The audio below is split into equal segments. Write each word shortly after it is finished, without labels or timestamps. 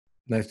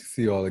Nice to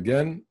see you all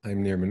again.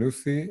 I'm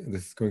Menussi, and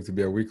this is going to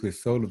be our weekly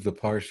Soul of the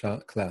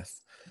Parsha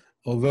class.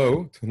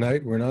 Although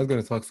tonight we're not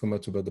going to talk so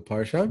much about the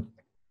Parsha,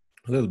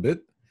 a little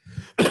bit.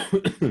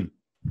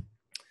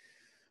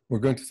 We're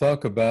going to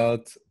talk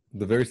about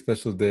the very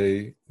special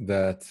day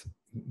that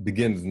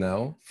begins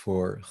now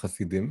for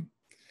Hasidim,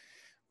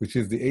 which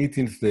is the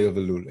 18th day of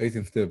Elul.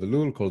 18th day of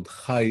Elul, called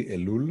Chai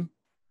Elul,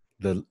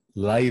 the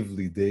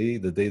lively day,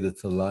 the day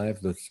that's alive,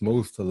 that's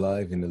most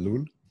alive in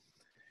Elul.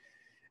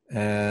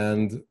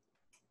 And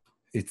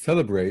it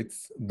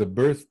celebrates the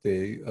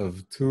birthday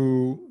of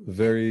two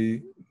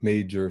very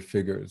major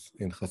figures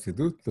in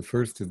Chassidut. The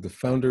first is the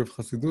founder of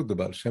Chassidut, the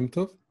Baal Shem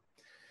Tov,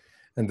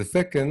 and the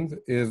second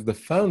is the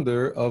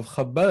founder of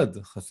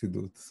Chabad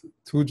Chassidut.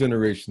 2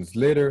 generations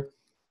later,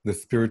 the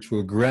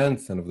spiritual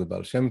grandson of the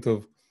Baal Shem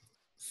Tov,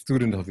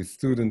 student of his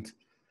student,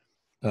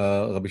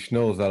 Rabbi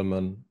Shneur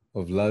Zalman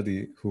of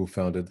Ladi, who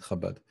founded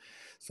Chabad.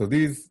 So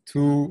these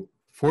two,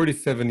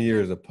 47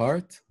 years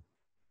apart.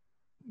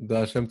 The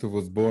Baal Shem Tov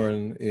was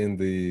born in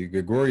the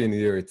Gregorian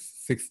year,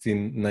 it's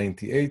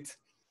 1698,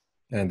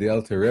 and the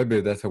Alter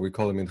Rebbe, that's how we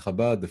call him in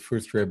Chabad, the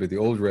first Rebbe, the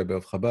old Rebbe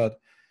of Chabad,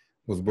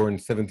 was born in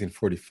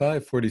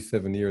 1745,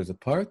 47 years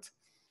apart,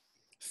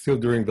 still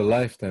during the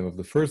lifetime of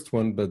the first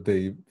one, but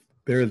they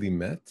barely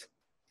met.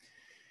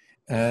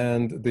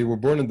 And they were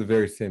born on the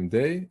very same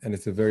day, and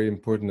it's a very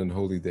important and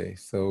holy day.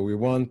 So we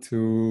want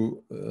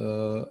to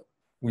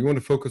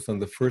focus on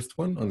the first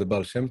one, on the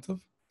Baal Shem Tov.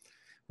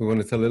 We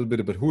want to tell a little bit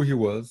about who he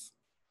was,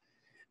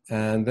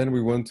 and then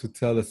we want to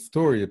tell a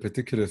story, a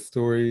particular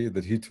story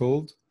that he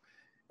told.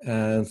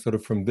 And sort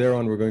of from there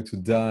on, we're going to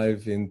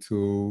dive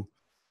into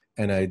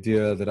an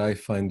idea that I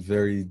find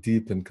very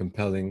deep and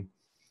compelling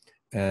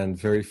and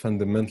very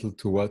fundamental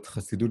to what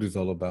Chassidut is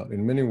all about.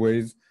 In many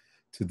ways,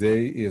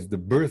 today is the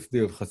birthday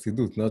of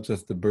Chassidut, not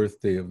just the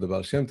birthday of the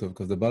Baal Shem Tov,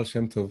 because the Baal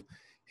Shem Tov,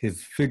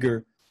 his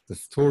figure, the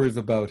stories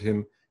about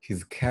him,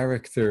 his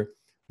character,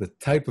 the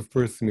type of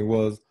person he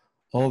was,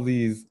 all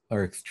these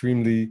are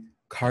extremely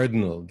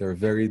cardinal. They're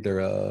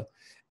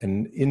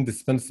an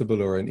indispensable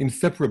or an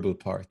inseparable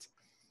part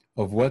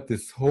of what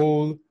this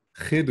whole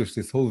chidush,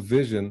 this whole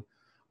vision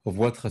of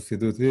what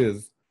Chassidut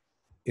is.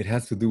 It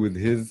has to do with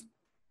his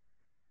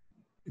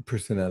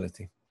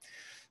personality.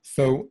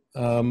 So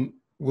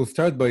we'll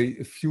start by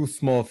a few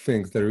small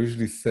things that are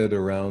usually said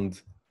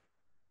around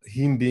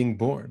him being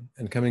born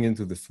and coming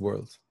into this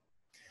world.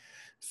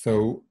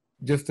 So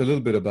just a little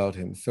bit about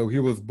him. So he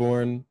was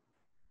born,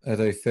 as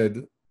I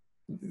said,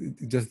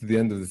 just at the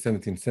end of the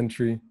 17th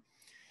century,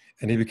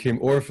 and he became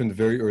orphaned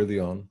very early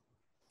on.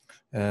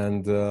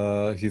 And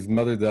his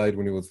mother died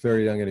when he was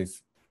very young,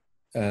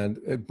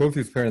 and both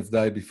his parents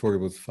died before he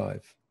was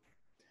 5.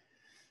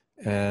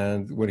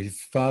 And when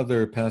his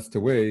father passed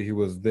away, he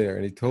was there,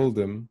 and he told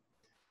him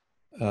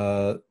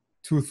 2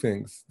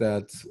 things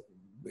that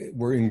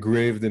were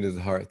engraved in his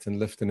heart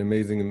and left an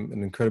amazing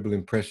and incredible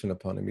impression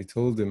upon him. He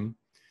told him,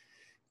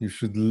 you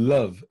should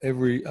love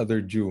every other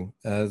Jew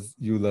as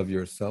you love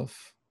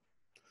yourself,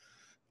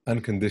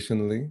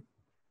 unconditionally,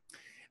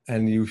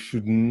 and you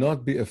should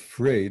not be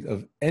afraid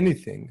of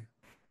anything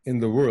in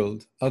the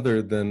world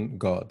other than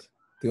God.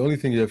 The only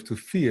thing you have to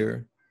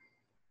fear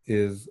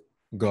is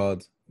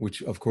God,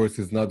 which of course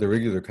is not the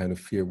regular kind of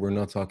fear. We're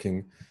not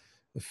talking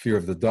a fear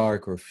of the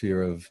dark or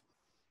fear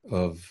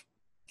of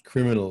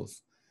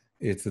criminals.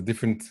 It's a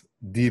different,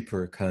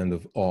 deeper kind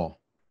of awe.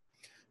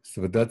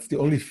 So that's the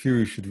only fear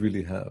you should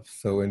really have.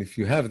 So, and if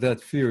you have that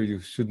fear, you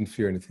shouldn't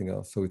fear anything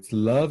else. So it's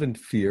love and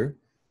fear.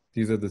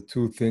 These are the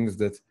 2 things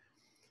that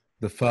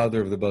the father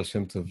of the Baal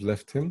Shem Tov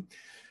left him.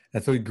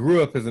 And so he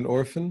grew up as an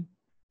orphan,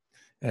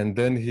 and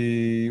then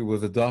he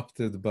was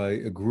adopted by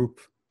a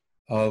group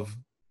of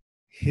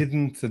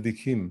hidden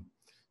tzaddikim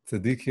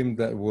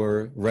that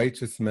were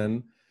righteous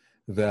men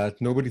that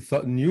nobody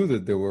knew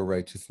that they were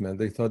righteous men.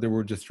 They thought they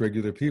were just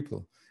regular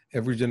people.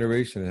 Every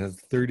generation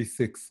has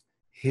 36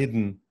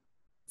 hidden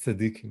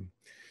tzaddikim.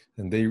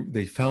 And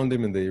they found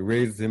him and they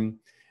raised him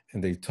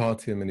and they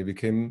taught him, and he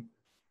became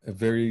a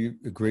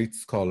great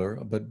scholar.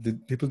 But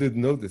people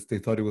didn't know this. They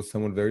thought he was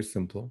someone very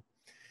simple.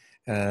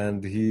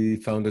 And he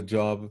found a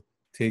job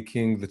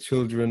taking the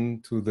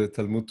children to the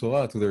Talmud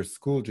Torah, to their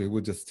school. He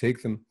would just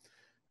take them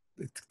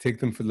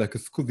for like a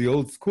school, the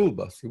old school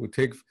bus. He would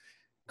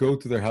go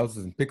to their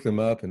houses and pick them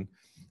up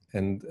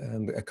and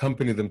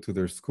accompany them to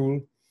their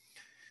school.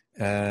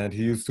 And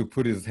he used to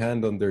put his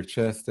hand on their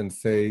chest and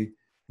say,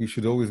 you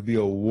should always be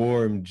a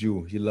warm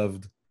Jew. He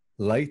loved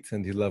light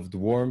and he loved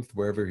warmth.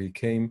 Wherever he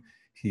came,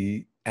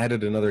 he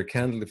added another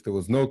candle. If there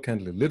was no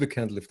candle, he lit a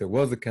candle. If there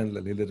was a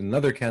candle, he lit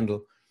another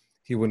candle.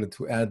 He wanted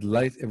to add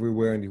light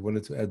everywhere, and he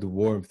wanted to add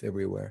warmth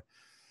everywhere.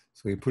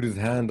 So he put his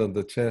hand on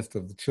the chest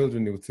of the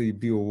children. He would say,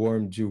 be a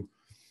warm Jew.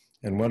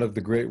 And one of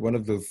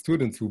those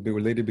students who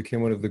later became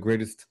one of the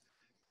greatest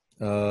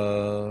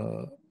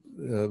rabbis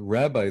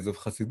of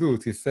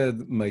Chassidut, he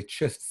said, my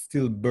chest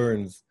still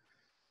burns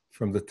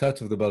from the touch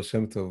of the Baal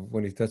Shem Tov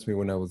when he touched me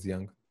when I was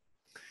young.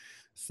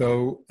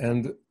 So,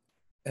 and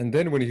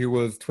then when he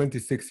was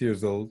 26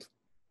 years old,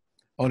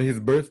 on his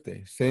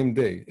birthday, same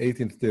day,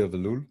 18th day of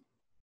Elul,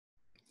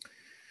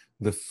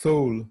 the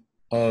soul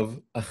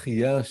of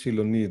Achia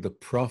Shiloni, the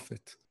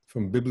prophet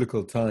from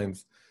biblical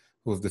times,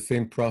 who was the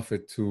same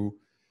prophet to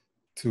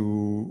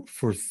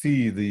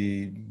foresee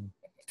the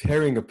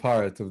tearing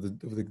apart of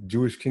the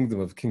Jewish kingdom,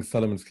 of King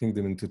Solomon's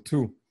kingdom, into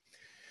two.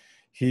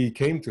 He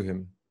came to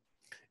him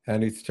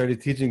and he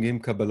started teaching him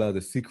Kabbalah,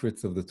 the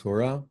secrets of the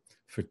Torah.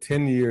 For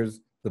 10 years,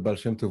 the Baal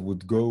Shem Tov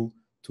would go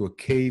to a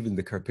cave in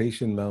the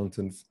Carpathian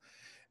Mountains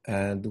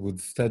and would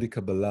study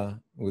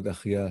Kabbalah with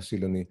Achia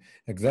Shiloni.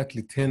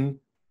 Exactly 10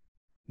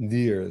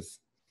 years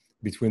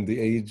between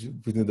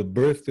the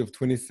birthday of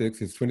 26,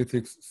 his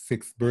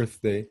 26th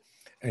birthday,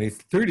 and his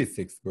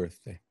 36th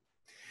birthday.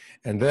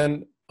 And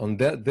then on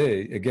that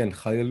day, again,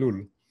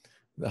 Elul,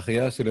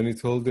 Achia Shiloni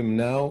told him,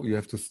 now you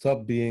have to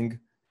stop being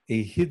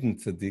a hidden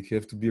tzaddik, you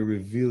have to be a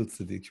revealed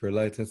tzaddik. Your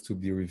light has to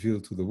be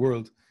revealed to the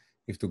world.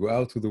 You have to go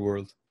out to the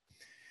world.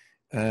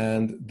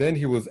 And then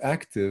he was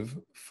active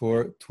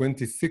for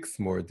 26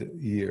 more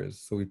years.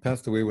 So he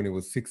passed away when he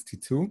was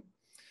 62.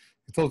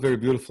 It's all very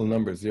beautiful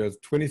numbers. He has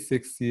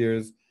 26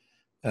 years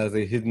as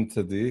a hidden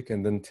tzaddik,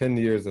 and then 10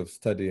 years of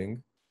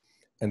studying,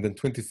 and then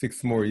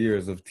 26 more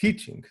years of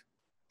teaching,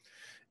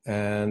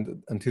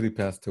 and until he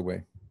passed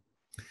away.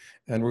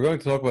 And we're going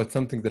to talk about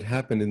something that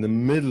happened in the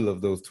middle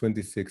of those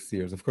 26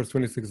 years. Of course,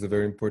 26 is a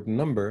very important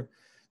number,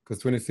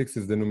 because 26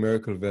 is the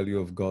numerical value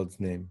of God's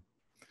name.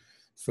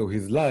 So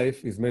his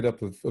life is made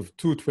up of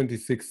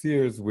 26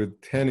 years with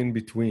 10 in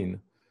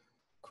between,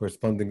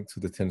 corresponding to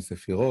the 10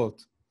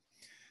 Sefirot.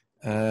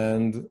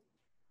 And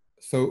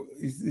so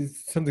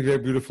it's something very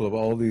beautiful about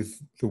all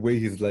these, the way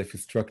his life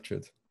is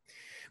structured.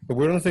 But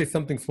we're going to say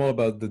something small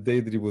about the day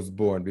that he was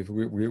born, because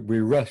we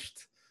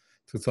rushed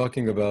to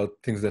talking about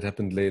things that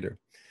happened later.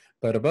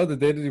 But about the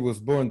day that he was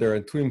born, there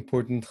are two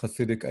important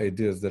Hasidic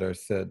ideas that are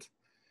said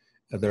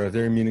that are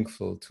very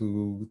meaningful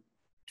to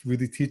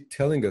really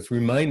telling us,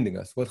 reminding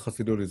us what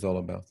Hasidut is all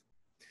about.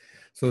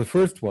 So the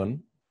first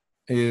one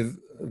is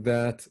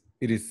that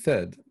it is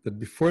said that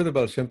before the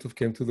Baal Shem Tov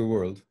came to the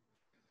world,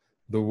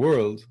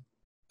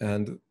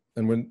 and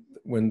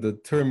when the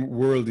term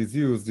world is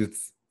used,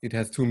 it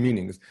has two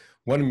meanings.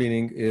 One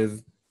meaning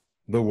is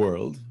the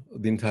world,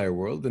 the entire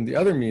world, and the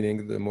other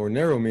meaning, the more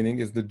narrow meaning,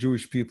 is the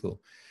Jewish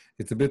people.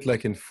 It's a bit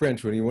like in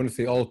French, when you want to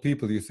say all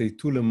people, you say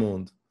tout le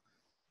monde.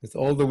 It's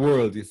all the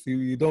world. You see,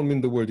 you don't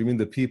mean the world, you mean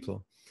the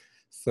people.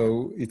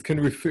 So it can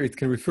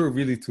refer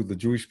really to the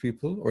Jewish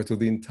people, or to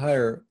the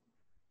entire,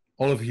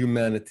 all of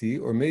humanity,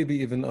 or maybe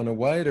even on a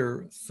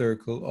wider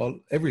circle,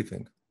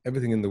 everything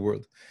in the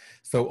world.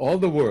 So all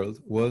the world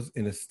was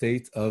in a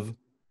state of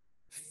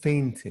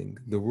fainting.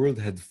 The world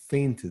had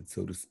fainted,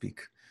 so to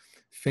speak.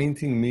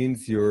 Fainting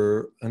means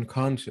you're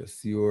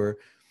unconscious,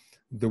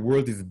 the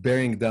world is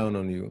bearing down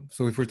on you.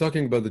 So if we're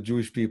talking about the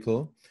Jewish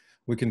people,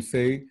 we can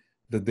say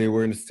that they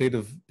were in a state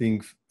of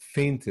being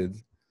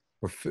fainted,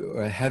 or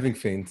having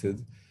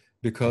fainted,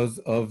 because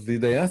of the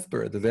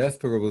diaspora. The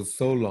diaspora was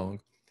so long,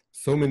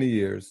 so many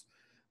years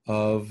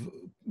of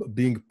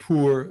being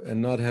poor and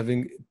not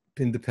having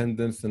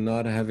independence, and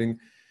not having,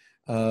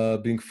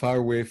 being far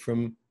away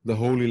from the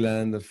Holy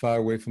Land and far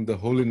away from the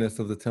holiness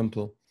of the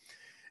temple.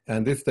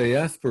 And this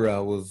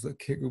diaspora was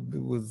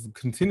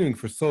continuing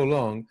for so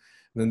long,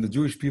 then the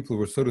Jewish people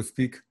were, so to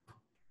speak,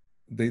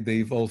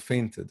 they've all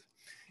fainted.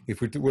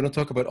 If we're not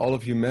talking about all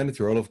of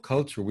humanity or all of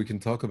culture, we can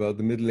talk about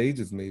the Middle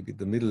Ages maybe.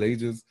 The Middle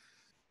Ages,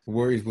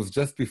 where it was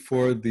just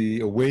before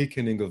the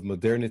awakening of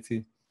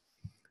modernity,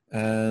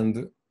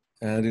 and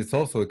it's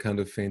also a kind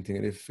of fainting.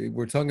 And if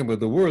we're talking about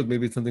the world,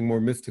 maybe it's something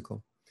more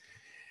mystical.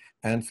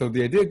 And so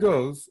the idea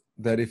goes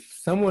that if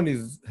someone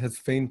has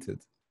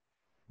fainted,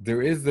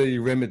 there is a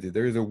remedy,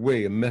 there is a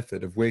way, a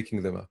method of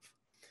waking them up.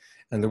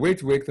 And the way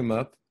to wake them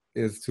up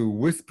is to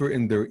whisper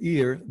in their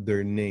ear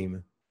their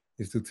name,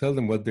 is to tell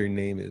them what their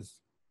name is.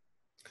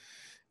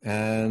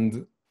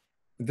 And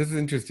this is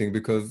interesting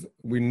because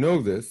we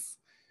know this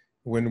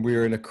when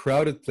we're in a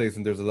crowded place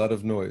and there's a lot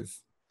of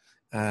noise.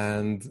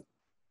 And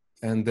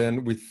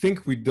then we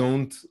think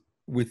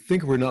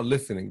we're not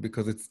listening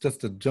because it's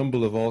just a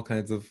jumble of all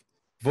kinds of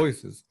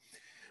voices.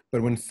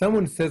 But when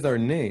someone says our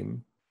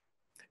name,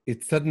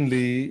 it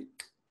suddenly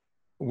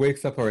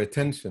wakes up our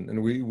attention,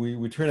 and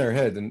we turn our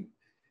head and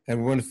we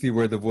want to see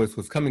where the voice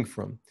was coming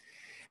from.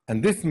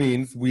 And this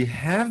means we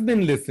have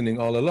been listening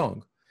all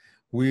along.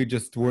 We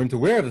just weren't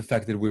aware of the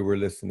fact that we were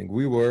listening.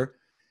 We were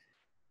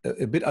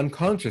a bit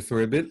unconscious,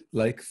 or a bit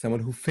like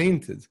someone who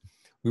fainted.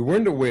 We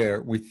weren't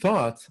aware. We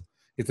thought,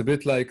 it's a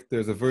bit like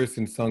there's a verse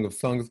in Song of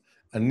Songs,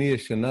 Ani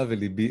yeshana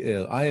v'libi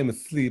el. I am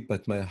asleep,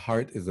 but my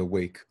heart is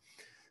awake.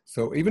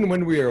 So even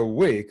when we are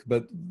awake,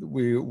 but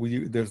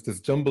there's this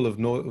jumble of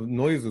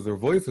noises or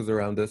voices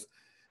around us,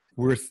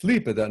 we're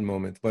asleep at that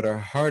moment, but our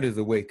heart is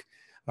awake.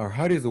 Our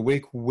heart is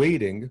awake,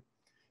 waiting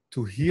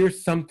to hear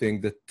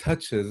something that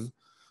touches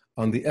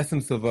on the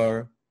essence of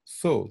our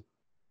soul.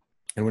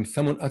 And when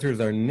someone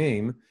utters our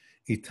name,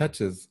 it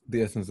touches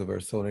the essence of our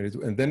soul.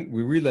 And then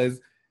we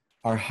realize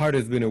our heart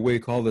has been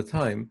awake all the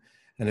time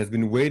and has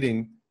been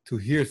waiting to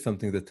hear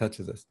something that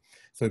touches us.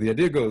 So the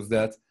idea goes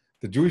that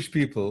the Jewish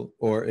people,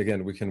 or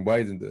again, we can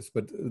widen this,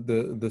 but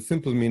the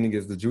simple meaning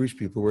is the Jewish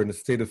people were in a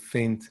state of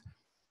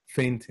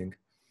fainting.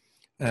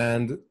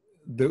 And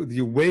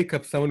you wake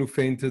up someone who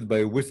fainted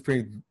by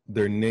whispering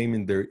their name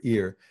in their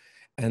ear,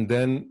 and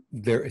then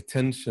their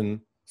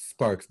attention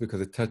sparks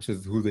because it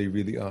touches who they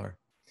really are.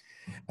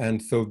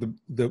 And so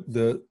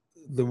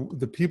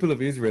the people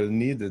of Israel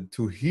needed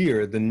to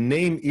hear the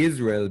name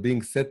Israel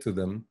being said to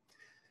them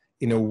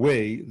in a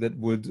way that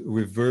would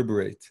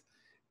reverberate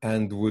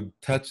and would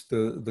touch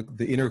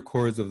the inner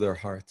chords of their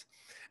heart.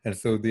 And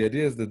so the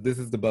idea is that this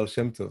is the Baal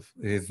Shem Tov.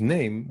 His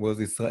name was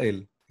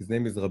Israel. His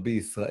name is Rabbi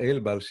Israel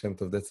Baal Shem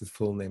Tov. That's his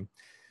full name.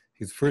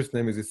 His first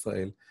name is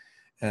Israel.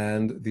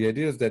 And the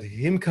idea is that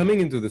him coming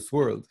into this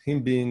world,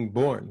 him being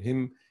born,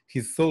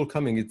 his soul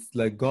coming, it's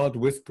like God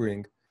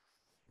whispering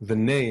the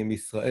name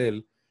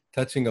Israel,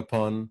 touching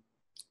upon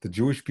the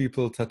Jewish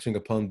people, touching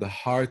upon the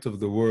heart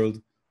of the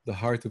world, the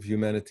heart of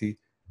humanity,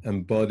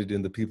 embodied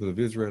in the people of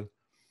Israel.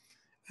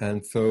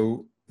 And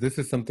so this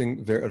is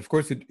something very, of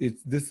course,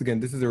 this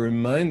is a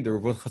reminder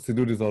of what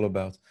Chassidut is all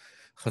about.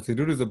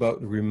 Chassidut is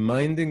about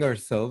reminding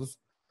ourselves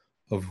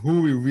of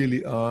who we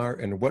really are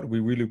and what we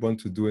really want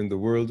to do in the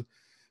world,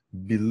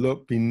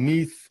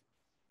 beneath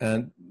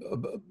and,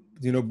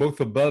 both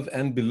above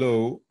and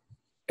below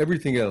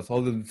everything else,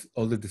 all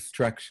the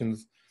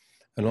distractions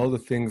and all the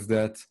things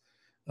that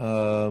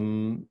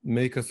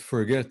make us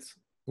forget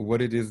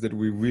what it is that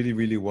we really,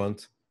 really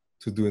want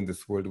to do in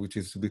this world, which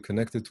is to be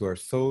connected to our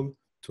soul,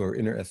 to our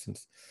inner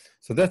essence.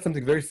 So that's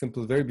something very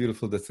simple, very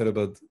beautiful that's said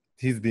about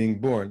his being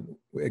born,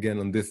 again,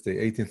 on this day,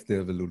 18th day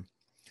of Elul.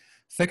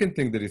 Second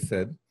thing that he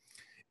said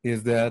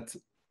is that,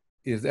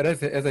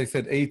 as I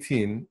said,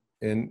 18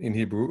 in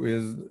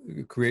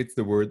Hebrew creates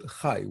the word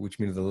chai, which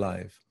means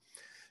alive.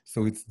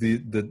 So it's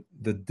the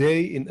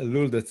day in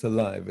Elul that's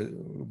alive.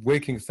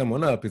 Waking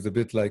someone up is a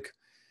bit like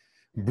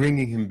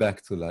bringing him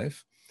back to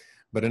life.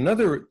 But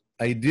another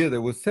idea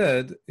that was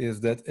said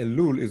is that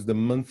Elul is the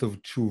month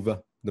of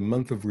tshuva, the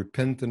month of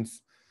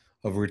repentance,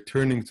 of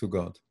returning to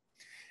God.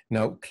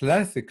 Now,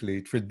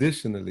 classically,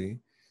 traditionally,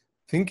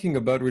 thinking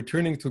about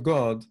returning to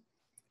God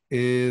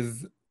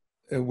is,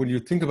 when you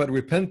think about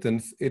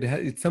repentance,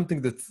 it's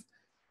something that's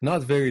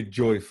not very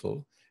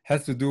joyful. It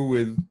has to do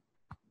with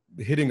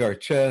hitting our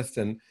chest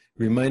and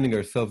reminding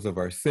ourselves of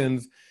our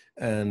sins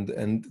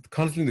and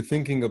constantly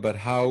thinking about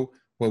how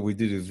what we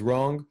did is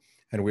wrong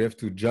and we have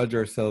to judge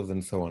ourselves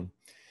and so on.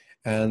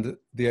 And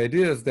the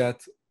idea is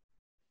that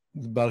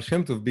Baal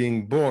Shem Tov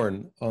being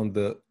born on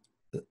the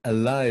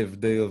alive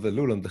day of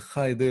Elul, on the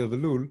Chai day of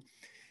Elul,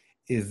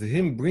 is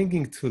him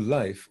bringing to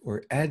life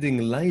or adding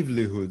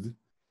livelihood,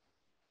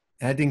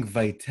 adding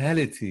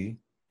vitality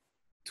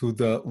to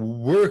the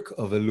work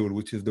of Elul,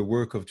 which is the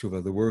work of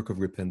tshuva, the work of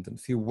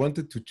repentance. He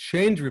wanted to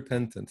change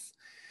repentance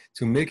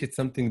to make it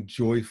something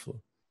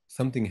joyful,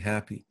 something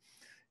happy.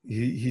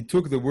 He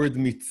took the word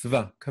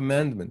mitzvah,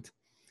 commandment,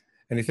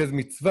 and he says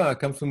mitzvah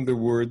comes from the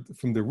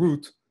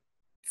root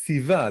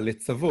tziva,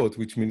 letzavot,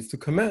 which means to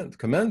command.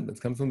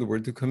 Commandments comes from the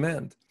word to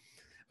command.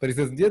 But he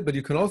says, yeah, but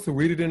you can also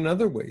read it in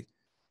another way.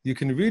 You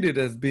can read it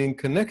as being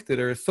connected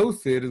or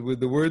associated with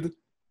the word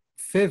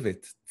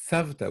tzevet,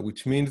 tzavta,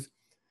 which means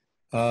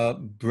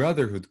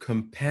brotherhood,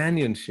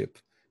 companionship,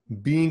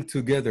 being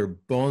together,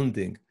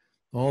 bonding.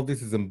 All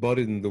this is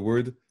embodied in the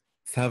word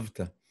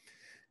tzavta.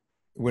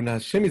 When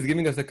Hashem is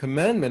giving us a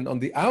commandment on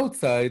the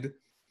outside,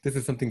 this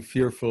is something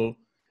fearful,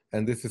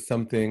 and this is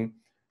something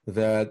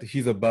that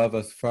he's above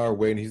us, far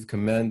away, and he's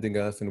commanding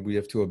us, and we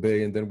have to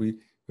obey, and then we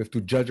have to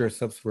judge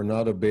ourselves for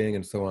not obeying,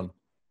 and so on.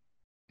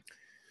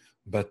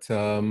 But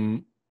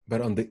on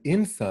the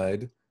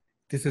inside,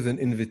 this is an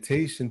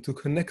invitation to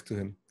connect to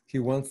him. He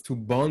wants to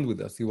bond with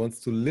us. He wants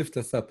to lift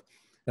us up.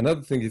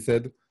 Another thing he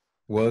said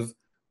was,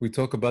 we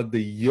talk about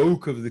the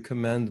yoke of the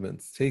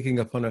commandments, taking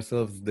upon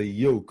ourselves the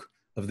yoke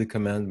of the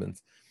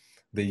commandments,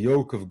 the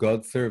yoke of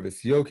God's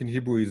service. Yoke in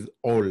Hebrew is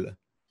ol.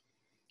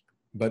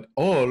 But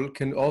ol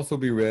can also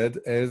be read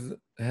as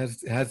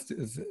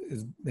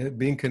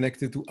being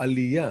connected to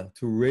aliyah,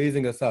 to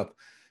raising us up.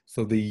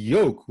 So the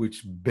yoke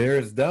which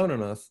bears down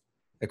on us,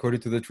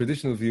 according to the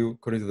traditional view,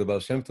 according to the Baal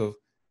Shem Tov,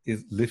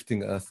 is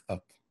lifting us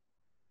up.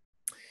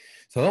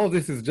 So all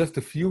this is just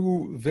a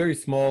few very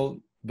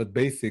small but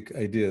basic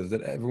ideas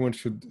that everyone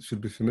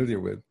should be familiar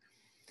with,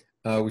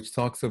 which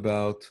talks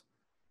about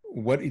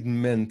what it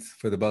meant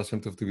for the Baal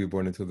Shem Tov to be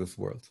born into this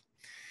world.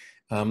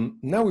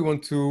 Now we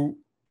want to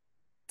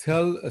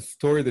tell a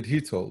story that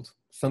he told,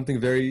 something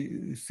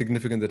very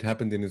significant that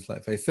happened in his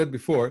life. I said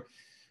before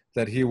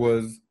that he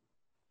was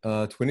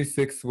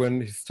 26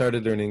 when he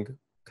started learning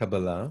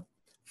Kabbalah,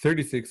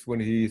 36 when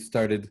he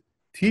started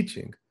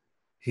teaching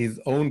his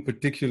own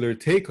particular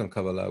take on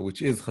Kabbalah,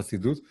 which is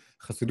Chassidut.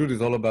 Chassidut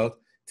is all about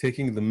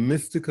taking the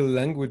mystical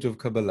language of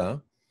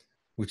Kabbalah,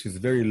 which is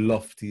very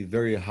lofty,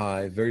 very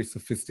high, very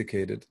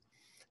sophisticated,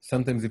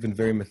 sometimes even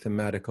very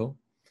mathematical,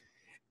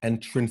 and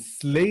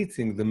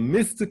translating the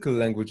mystical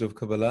language of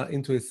Kabbalah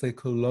into a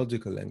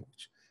psychological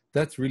language.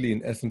 That's really,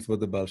 in essence,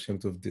 what the Baal Shem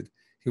Tov did.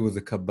 He was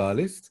a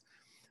Kabbalist,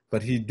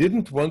 but he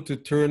didn't want to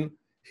turn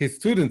his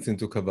students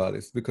into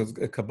Kabbalists, because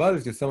a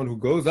Kabbalist is someone who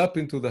goes up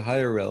into the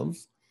higher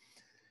realms,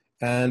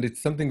 and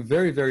it's something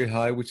very, very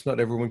high, which not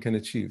everyone can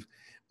achieve.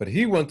 But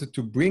he wanted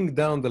to bring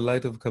down the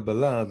light of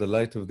Kabbalah, the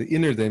light of the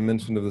inner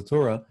dimension of the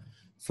Torah,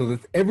 so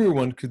that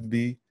everyone could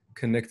be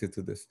connected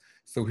to this.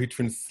 So he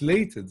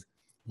translated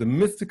the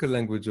mystical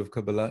language of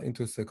Kabbalah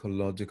into a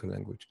psychological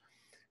language.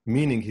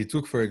 Meaning he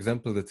took, for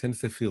example, the 10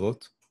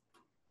 Sefirot,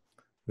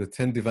 the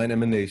 10 divine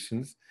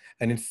emanations,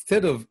 and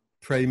instead of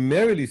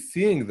primarily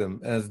seeing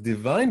them as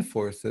divine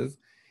forces,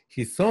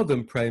 he saw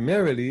them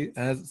primarily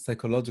as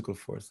psychological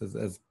forces,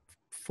 as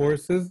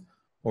forces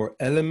or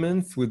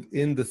elements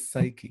within the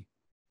psyche.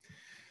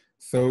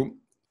 So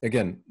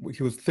again,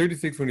 he was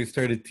 36 when he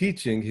started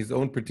teaching his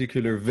own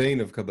particular vein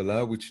of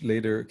Kabbalah, which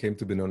later came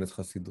to be known as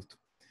Hasidut.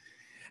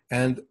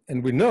 And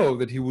we know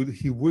that he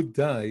would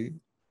die,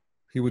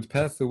 he would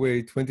pass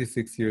away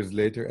 26 years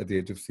later at the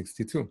age of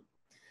 62.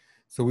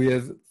 So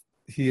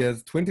he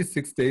has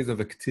 26 days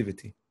of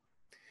activity.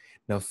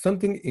 Now,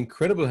 something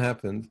incredible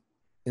happened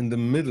in the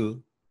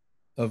middle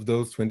of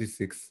those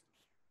 26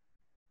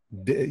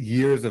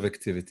 years of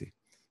activity.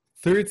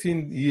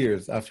 13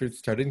 years after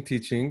starting to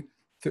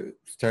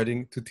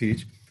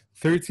teach,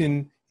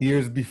 13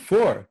 years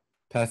before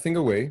passing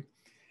away,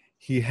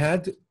 he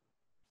had,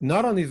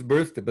 not on his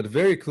birthday, but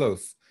very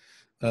close,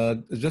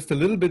 just a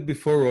little bit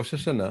before Rosh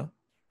Hashanah,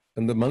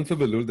 in the month of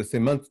Elul, the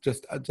same month,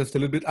 just a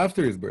little bit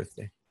after his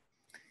birthday,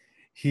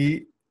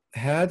 he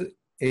had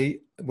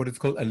what is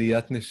called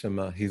Aliyat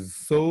Neshama. His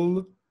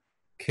soul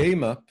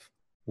came up,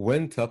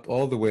 went up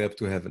all the way up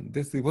to heaven.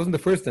 It wasn't the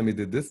first time he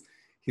did this.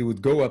 He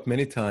would go up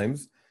many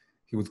times.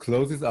 He would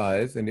close his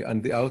eyes, and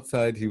on the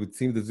outside, he would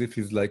seem as if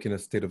he's like in a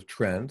state of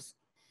trance.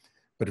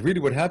 But really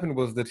what happened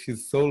was that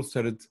his soul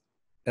started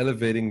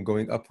elevating,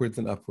 going upwards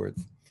and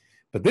upwards.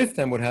 But this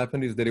time what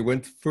happened is that it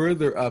went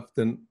further up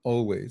than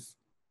always.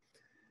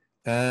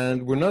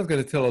 And we're not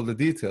going to tell all the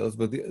details,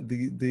 but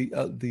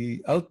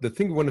the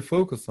thing we want to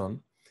focus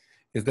on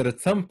is that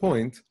at some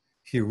point,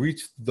 he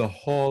reached the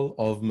hall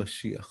of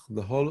Mashiach,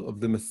 the hall of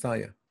the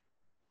Messiah.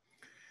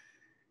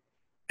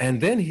 And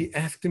then he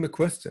asked him a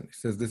question. He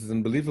says, "This is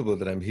unbelievable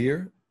that I'm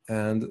here,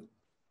 and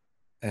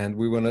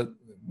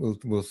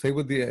we'll say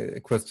what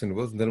the question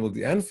was, and then what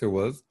the answer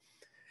was,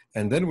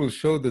 and then we'll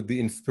show that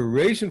the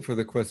inspiration for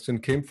the question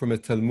came from a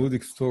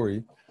Talmudic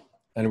story,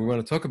 and we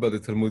want to talk about the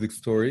Talmudic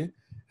story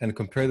and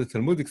compare the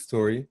Talmudic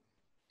story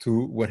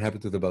to what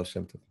happened to the Baal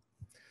Shem Tov."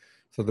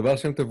 So the Baal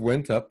Shem Tov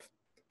went up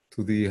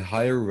to the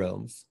higher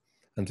realms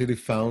until he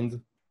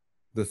found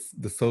the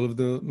soul of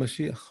the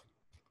Mashiach,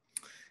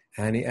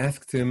 and he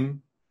asked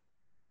him,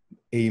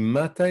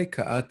 Eimatai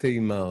ka'ate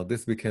imar.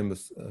 This became a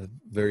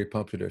very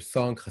popular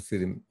song.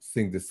 Hasidim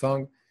sing this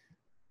song.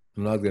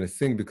 I'm not going to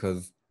sing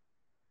because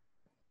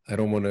I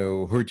don't want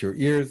to hurt your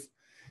ears,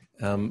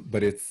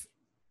 but it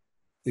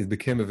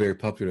became a very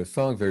popular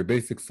song, very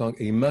basic song.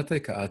 Eimatai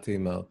ka'ate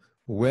imar.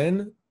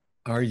 When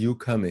are you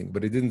coming?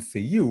 But he didn't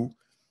say you,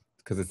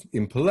 because it's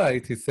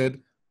impolite. He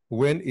said,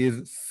 when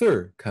is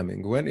Sir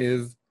coming? When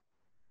is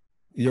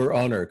Your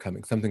Honor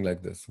coming? Something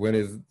like this. When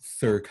is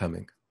Sir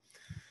coming?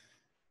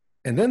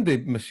 And then the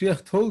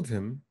Mashiach told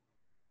him,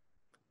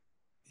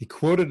 he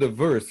quoted a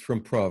verse from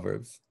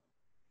Proverbs,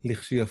 when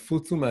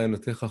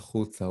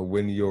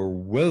your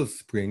well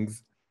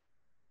springs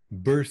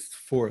burst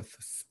forth,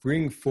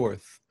 spring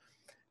forth,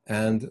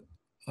 and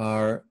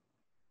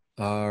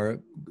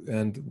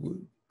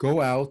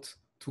go out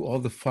to all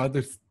the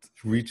farthest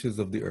reaches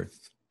of the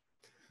earth.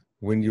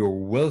 When your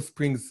well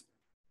springs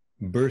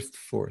burst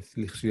forth,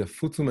 and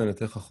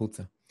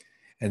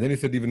then he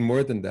said even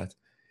more than that,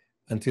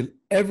 until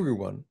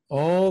everyone,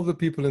 all the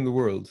people in the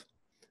world,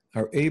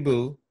 are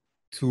able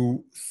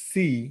to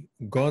see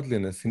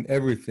godliness in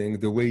everything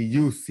the way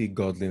you see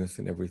godliness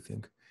in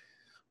everything.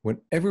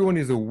 When everyone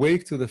is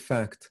awake to the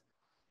fact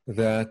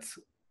that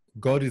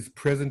God is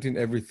present in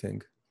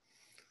everything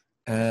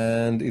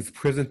and is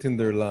present in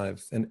their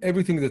lives, and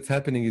everything that's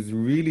happening is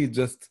really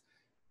just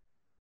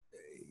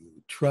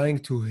trying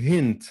to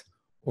hint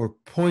or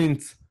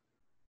point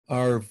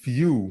our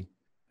view,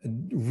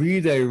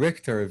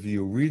 redirect our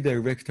view,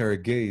 redirect our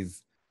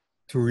gaze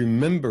to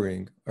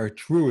remembering our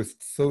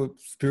truest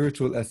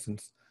spiritual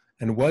essence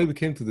and why we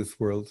came to this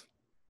world,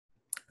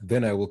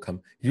 then I will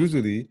come.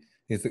 Usually,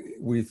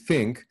 we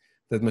think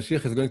that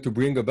Mashiach is going to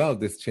bring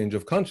about this change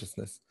of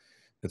consciousness.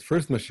 That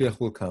first Mashiach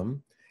will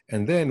come,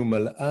 and then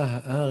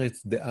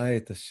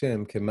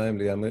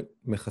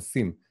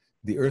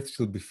the earth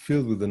shall be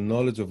filled with the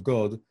knowledge of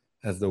God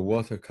as the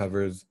water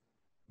covers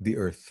the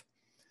earth.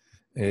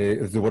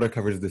 As the water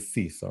covers the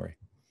sea, sorry.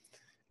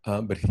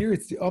 But here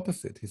it's the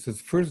opposite. He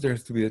says, first there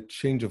has to be a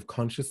change of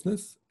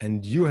consciousness,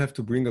 and you have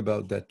to bring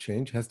about that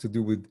change. It has to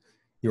do with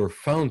your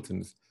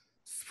fountains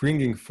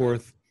springing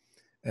forth,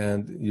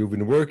 and you've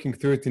been working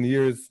 13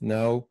 years.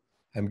 Now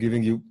I'm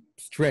giving you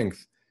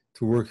strength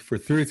to work for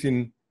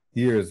 13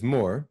 years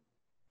more,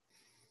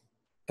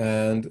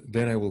 and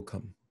then I will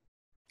come.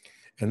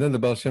 And then the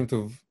Baal Shem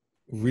Tov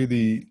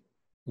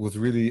was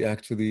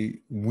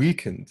actually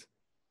weakened.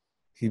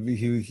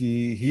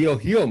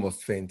 He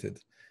almost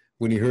fainted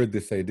when he heard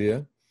this idea.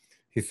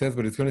 He says,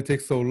 but it's going to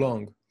take so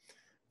long.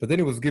 But then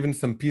he was given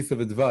some piece of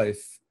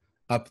advice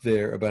up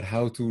there about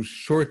how to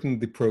shorten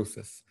the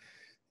process.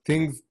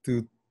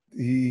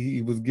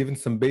 He was given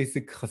some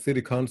basic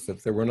Hasidic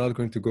concepts that we're not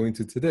going to go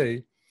into today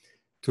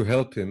to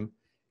help him,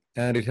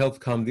 and it helped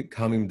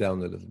calm him down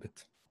a little bit.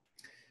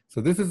 So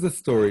this is the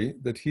story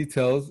that he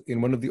tells in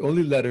one of the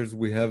only letters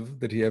we have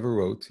that he ever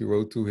wrote. He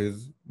wrote to his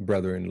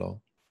brother-in-law,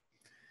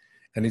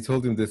 and he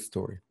told him this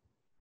story.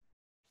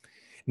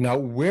 Now,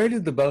 where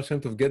did the Baal Shem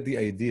Tov get the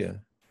idea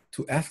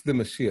to ask the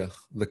Mashiach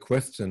the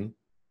question,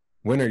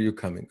 when are you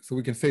coming? So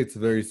we can say it's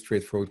a very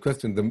straightforward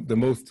question,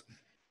 the most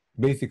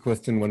basic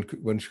question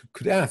one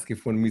could ask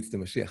if one meets the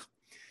Mashiach.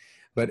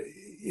 But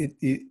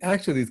it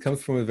actually comes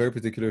from a very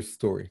particular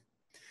story.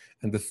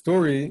 And the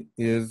story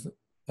is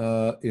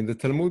in the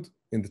Talmud,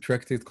 in the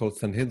tractate called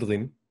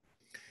Sanhedrin.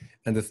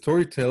 And the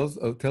story tells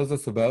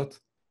us about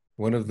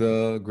one of the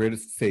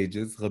greatest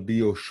sages, Rabbi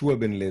Yoshua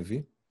ben Levi,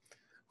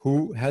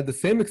 who had the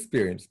same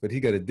experience, but he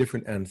got a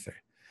different answer.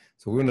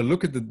 So we're going to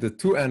look at the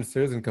two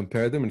answers and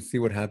compare them and see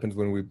what happens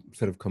when we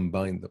sort of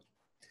combine them.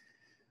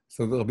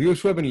 So the Rabbi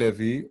Yoshua ben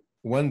Levi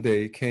one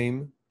day came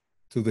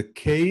to the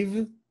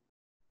cave,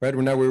 right?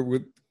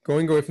 We're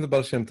going away from the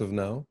Baal Shem Tov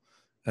now,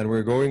 and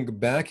we're going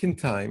back in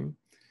time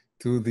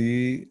to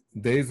the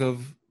days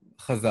of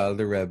Chazal,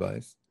 the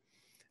rabbis,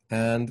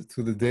 and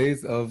to the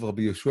days of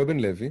Rabbi Yoshua ben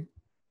Levi,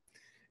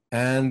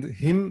 and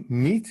him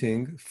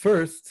meeting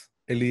first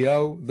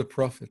Eliyahu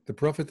the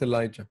prophet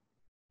Elijah.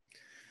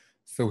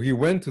 So he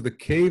went to the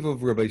cave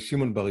of Rabbi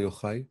Shimon Bar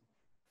Yochai.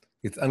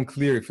 It's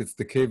unclear if it's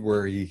the cave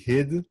where he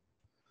hid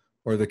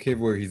or the cave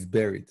where he's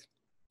buried.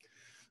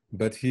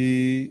 But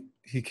he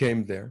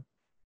came there.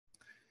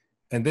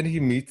 And then he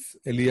meets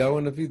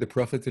Eliyahu Navi, the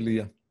prophet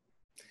Eliyahu.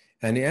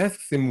 And he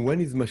asks him,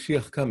 when is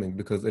Mashiach coming?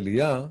 Because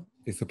Eliyahu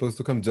is supposed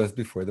to come just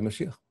before the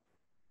Mashiach.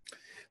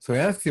 So he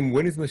asks him,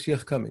 when is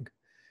Mashiach coming?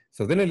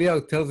 So then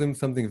Eliyahu tells him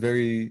something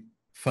very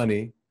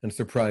funny and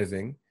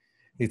surprising.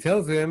 He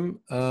tells him,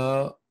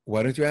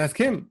 why don't you ask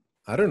him?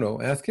 I don't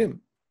know, ask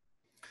him.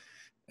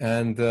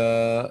 And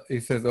he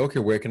says, okay,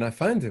 where can I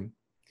find him?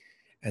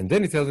 And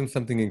then he tells him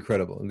something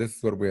incredible. And this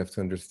is what we have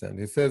to understand.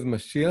 He says,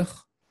 Mashiach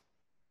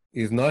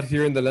is not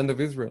here in the land of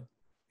Israel.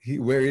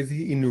 Where is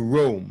he? In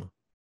Rome.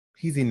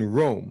 He's in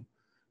Rome.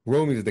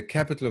 Rome is the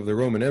capital of the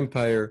Roman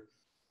Empire,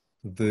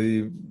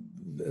 the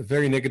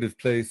very negative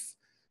place.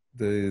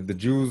 The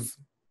Jews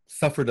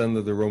suffered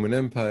under the Roman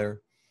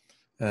Empire.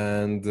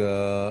 And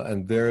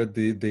they're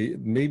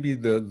maybe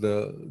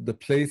the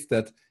place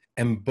that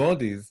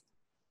embodies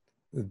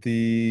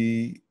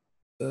the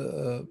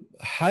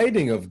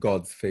hiding of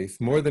God's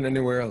face more than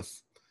anywhere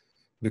else,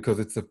 because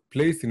it's a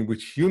place in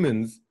which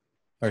humans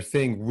are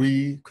saying,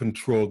 we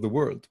control the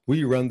world,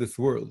 we run this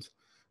world,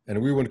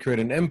 and we want to create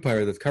an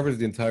empire that covers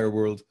the entire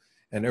world,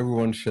 and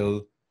everyone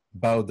shall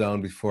bow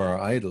down before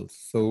our idols.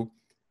 So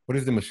what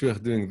is the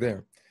Mashiach doing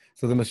there?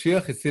 So the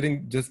Mashiach is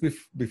sitting just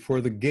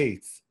before the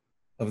gates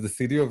of the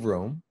city of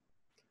Rome,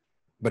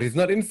 but he's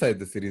not inside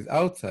the city, he's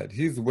outside.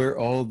 He's where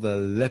all the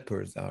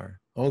lepers are,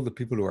 all the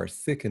people who are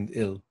sick and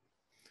ill.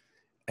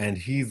 And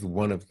he's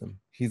one of them.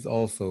 He's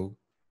also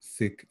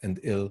sick and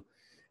ill,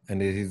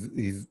 and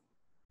he's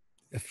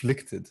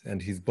afflicted,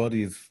 and his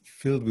body is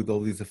filled with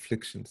all these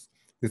afflictions.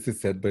 This is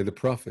said by the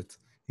prophet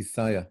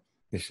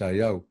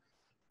Yeshayahu,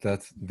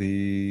 that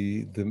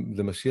the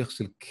Mashiach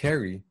shall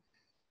carry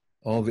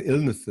all the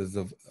illnesses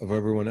of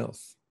everyone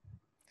else.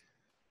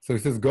 So he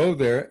says, go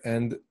there,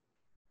 and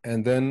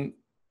then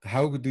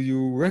how do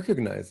you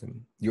recognize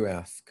him, you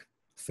ask,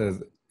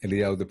 says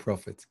Eliyahu the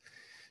prophet.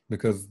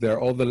 Because they're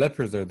all the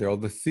lepers there, they're all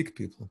the sick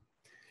people.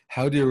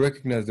 How do you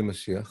recognize the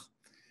Mashiach?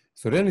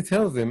 So then he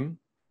tells him,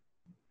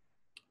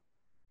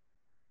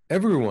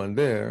 everyone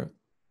there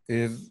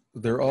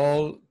they're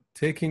all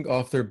taking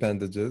off their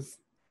bandages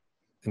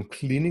and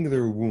cleaning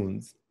their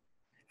wounds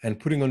and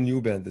putting on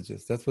new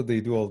bandages. That's what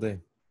they do all day.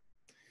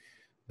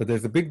 But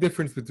there's a big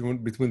difference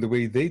between the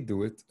way they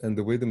do it and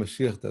the way the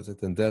Mashiach does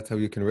it, and that's how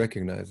you can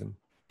recognize him.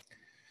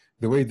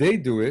 The way they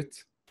do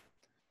it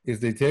is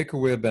they take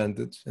away a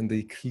bandage and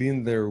they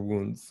clean their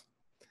wounds,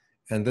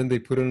 and then they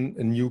put on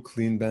a new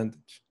clean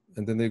bandage,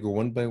 and then they go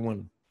one by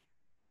one.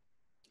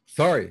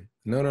 Sorry,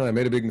 no, I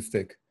made a big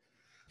mistake.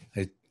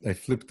 I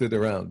flipped it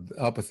around,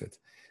 the opposite.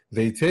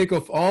 They take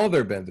off all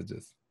their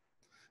bandages,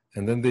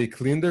 and then they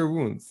clean their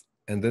wounds,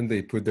 and then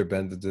they put their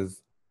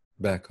bandages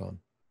back on.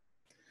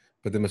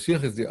 But the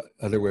Mashiach is the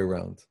other way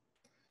around.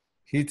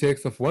 He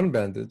takes off one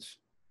bandage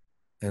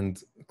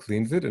and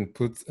cleans it and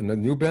puts a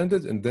new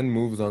bandage and then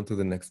moves on to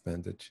the next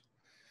bandage.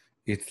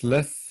 It's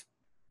less,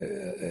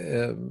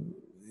 it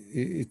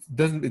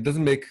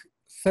doesn't make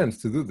sense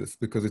to do this,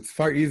 because it's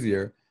far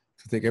easier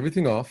to take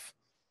everything off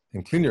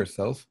and clean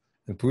yourself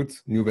and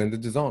put new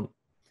bandages on.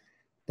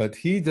 But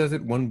he does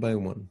it one by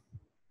one.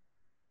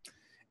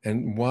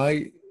 And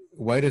why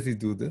does he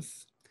do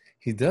this?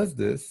 He does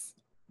this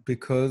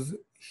because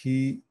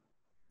he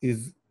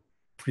is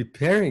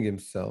preparing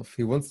himself.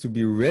 He wants to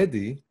be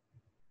ready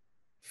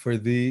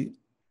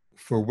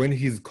for when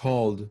he's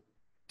called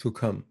to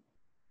come.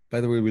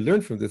 By the way, we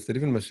learn from this that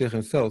even Mashiach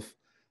himself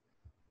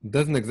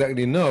doesn't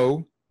exactly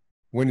know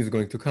when he's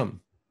going to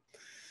come.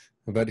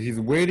 But he's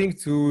waiting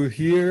to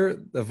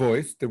hear a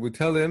voice that would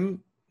tell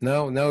him,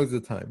 now is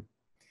the time.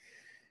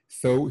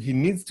 So he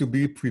needs to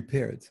be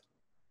prepared.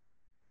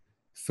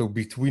 So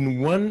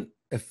between one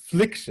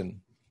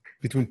affliction,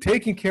 between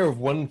taking care of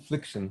one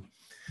affliction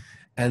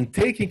and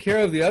taking care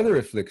of the other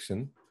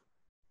affliction,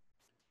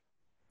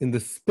 in the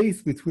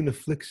space between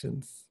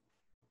afflictions,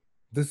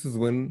 this is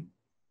when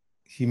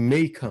he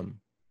may come.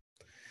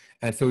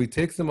 And so he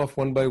takes them off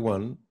one by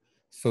one,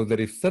 so that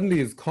if suddenly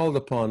he is called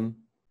upon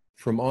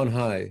from on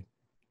high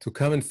to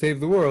come and save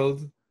the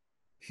world,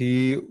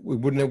 he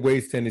wouldn't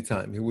waste any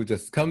time. He would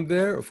just come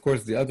there. Of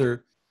course, the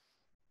other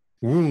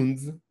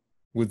wounds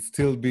would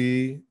still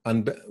be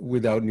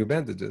without new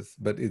bandages,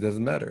 but it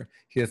doesn't matter.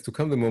 He has to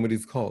come the moment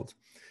he's called.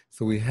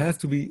 So he has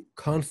to be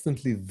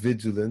constantly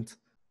vigilant,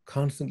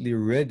 constantly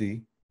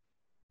ready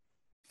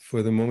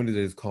for the moment that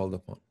he's called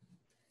upon.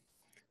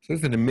 So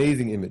it's an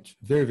amazing image,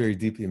 very, very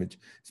deep image,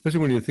 especially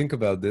when you think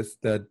about this,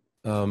 that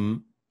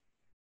the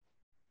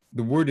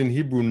word in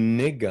Hebrew,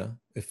 nega,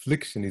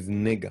 affliction, is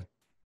nega.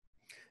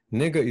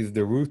 Nega is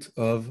the root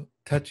of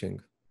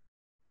touching.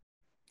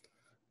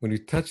 When you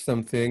touch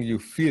something, you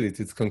feel it,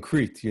 it's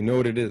concrete, you know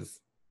what it is.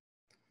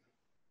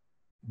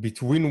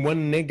 Between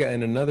one nega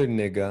and another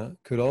nega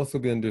could also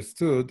be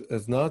understood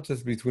as not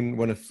just between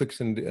one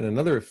affliction and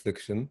another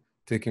affliction,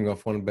 taking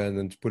off one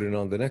bandage, putting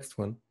on the next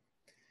one,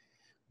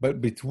 but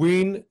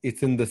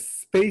it's in the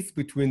space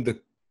between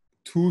the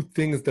two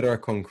things that are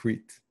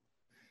concrete.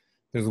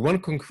 There's one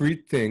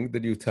concrete thing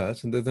that you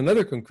touch, and there's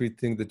another concrete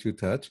thing that you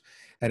touch,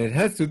 and it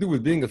has to do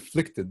with being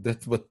afflicted.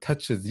 That's what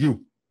touches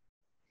you.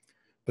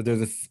 But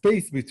there's a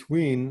space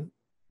between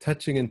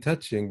touching and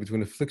touching,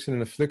 between affliction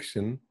and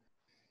affliction,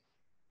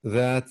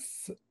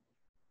 that's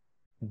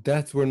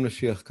when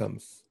Mashiach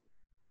comes.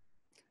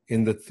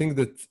 In the thing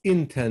that's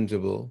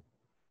intangible,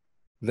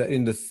 that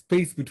in the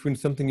space between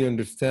something you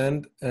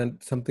understand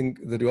and something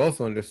that you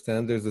also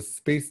understand, there's a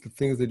space of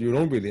things that you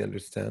don't really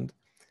understand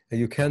and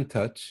you can't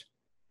touch,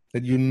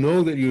 that you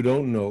know that you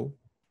don't know,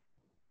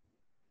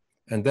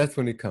 and that's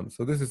when he comes.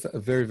 So this is a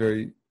very,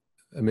 very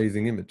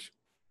amazing image.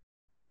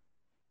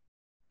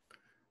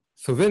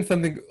 So then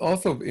something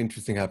also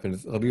interesting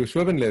happens. Rabbi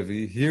Yehoshua ben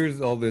Levi hears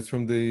all this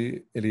from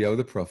the Eliyahu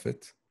the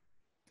prophet,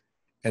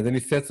 and then he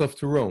sets off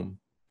to Rome.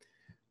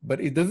 But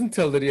it doesn't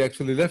tell that he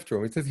actually left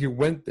Rome. It says he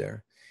went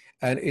there.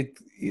 And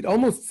it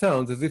almost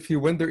sounds as if he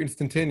went there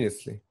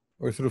instantaneously,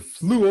 or sort of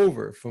flew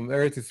over from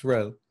Eretz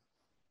Israel,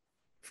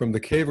 from the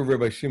cave of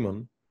Rabbi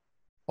Shimon,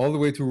 all the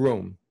way to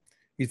Rome.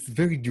 It's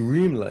very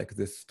dreamlike,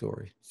 this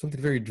story, something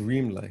very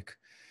dreamlike,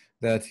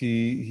 that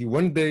he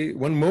one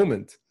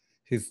moment,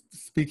 he's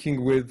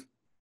speaking with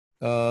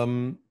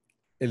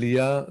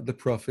Eliyahu the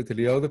prophet,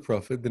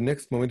 the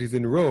next moment he's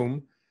in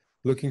Rome,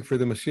 looking for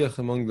the Mashiach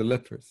among the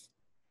lepers.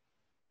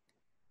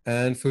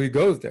 And so he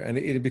goes there, and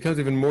it becomes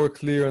even more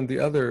clear on the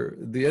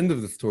end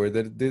of the story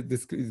that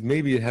this is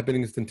maybe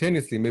happening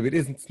instantaneously, maybe it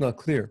isn't, it's not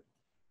clear.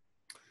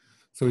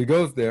 So he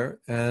goes there,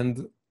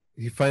 and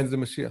he finds the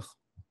Mashiach.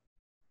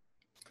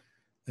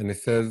 And he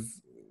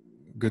says,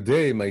 "Good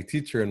day, my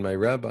teacher and my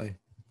rabbi."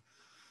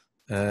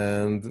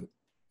 And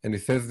he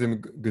says to him,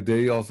 "Good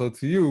day also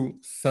to you,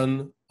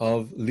 son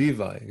of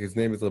Levi." His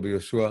name is Rabbi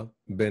Yehoshua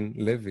ben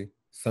Levi,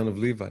 son of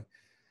Levi.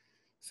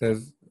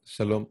 Says,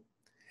 "Shalom."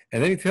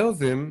 And then he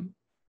tells him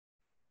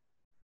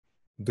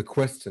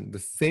the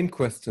same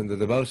question that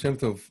the Baal Shem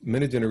Tov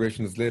many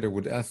generations later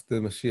would ask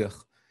the Mashiach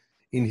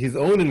in his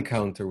own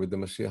encounter with the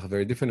Mashiach, a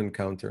very different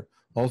encounter,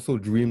 also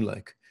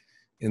dreamlike,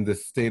 in the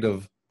state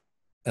of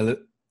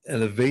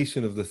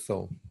elevation of the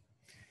soul.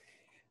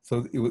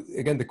 So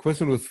again, the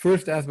question was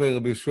first asked by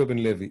Rabbi Yehoshua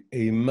ben Levi,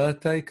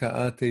 Eimatai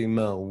ka'ate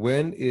mar,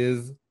 when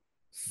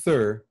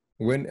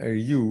are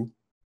you,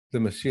 the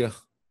Mashiach,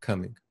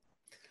 coming?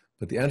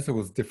 But the answer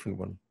was a different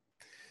one.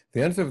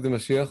 The answer of the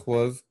Mashiach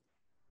was,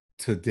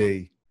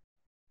 today.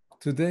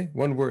 Today,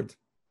 one word.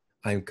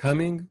 I'm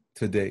coming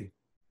today.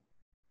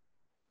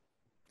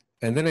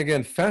 And then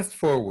again, fast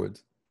forward,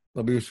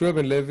 Rabbi Yehoshua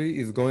ben Levi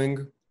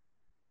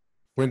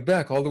went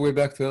back, all the way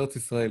back to Eretz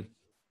Israel.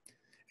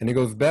 And he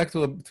goes back to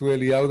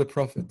Eliyahu the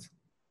prophet.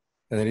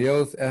 And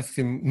Eliyahu asks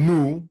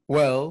him,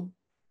 well,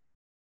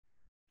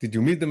 did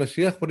you meet the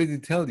Mashiach? What did he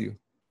tell you?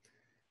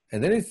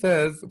 And then he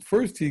says,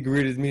 first he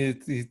greeted me,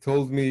 he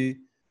told me,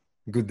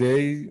 good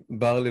day,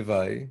 Bar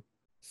Levi,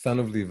 son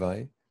of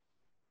Levi.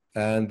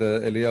 And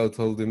Eliyahu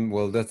told him,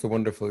 well, that's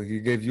wonderful. He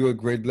gave you a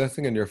great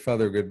blessing and your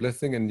father a great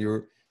blessing, and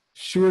you're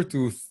sure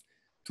to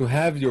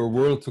have your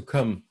world to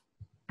come,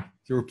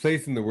 your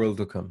place in the world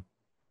to come.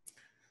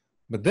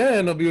 But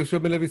then Rabbi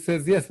Yehoshua ben Levi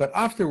says, yes, but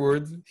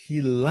afterwards, he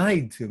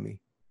lied to me.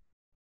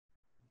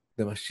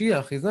 The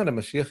Mashiach, he's not a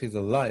Mashiach, he's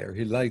a liar.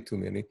 He lied to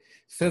me. And he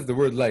says the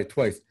word lie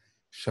twice.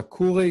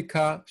 Shakurei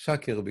ka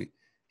shakerbi.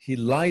 He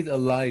lied a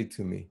lie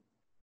to me.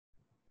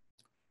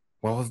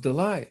 What was the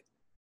lie?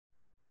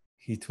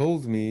 He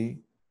told me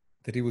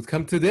that he would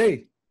come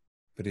today,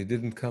 but he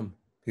didn't come.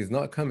 He's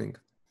not coming.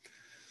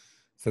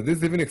 So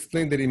this even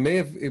explained that it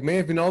may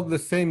have been all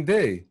the same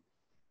day.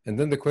 And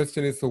then the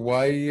question is, so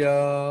why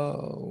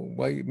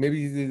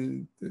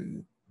maybe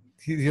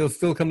he'll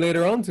still come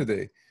later on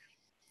today.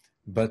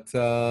 But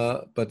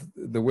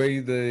the way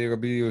the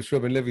Rabbi Yoshua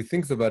ben Levi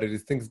thinks about it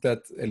is thinks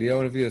that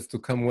Eliyahu Navi has to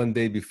come one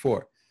day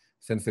before.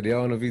 Since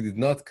Eliyahu Navi did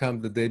not come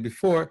the day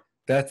before,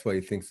 that's why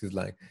he thinks he's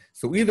lying.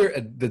 So either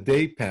the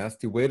day passed,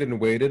 he waited and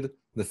waited,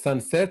 the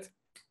sun set,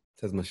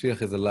 says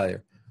Mashiach is a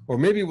liar. Or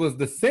maybe it was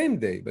the same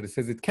day, but it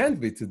says it can't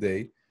be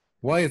today.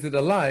 Why is it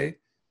a lie?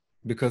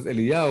 Because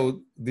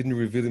Eliyahu didn't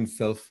reveal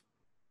himself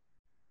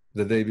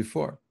the day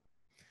before.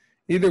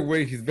 Either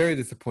way, he's very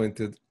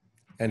disappointed,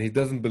 and he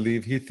doesn't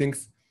believe. He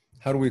thinks,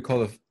 how do we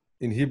call it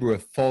in Hebrew, a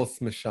false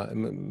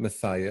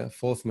Messiah,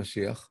 false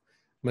Mashiach?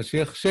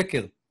 Mashiach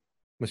Sheker.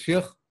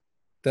 Mashiach,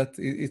 that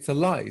it's a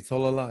lie. It's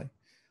all a lie.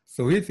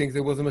 So he thinks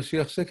it was a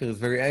Mashiach Sheker. He's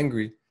very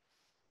angry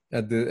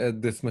at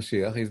this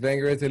Mashiach. He's very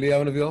angry at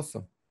Eliyahu Navi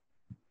also.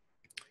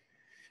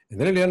 And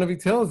then Eliyahu Navi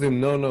tells him,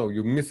 no,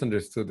 you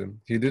misunderstood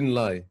him. He didn't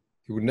lie.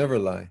 He would never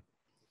lie.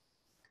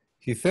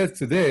 He says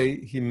today,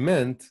 he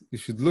meant you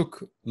should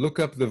look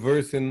up the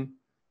verse in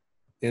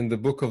the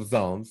book of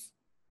Psalms.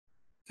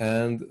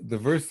 And the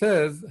verse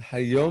says,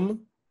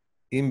 Hayom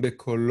im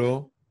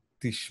bekolo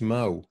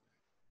tishmau.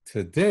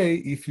 Today,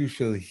 if you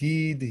shall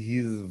heed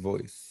his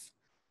voice,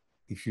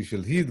 if you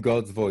shall heed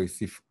God's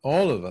voice, if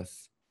all of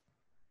us,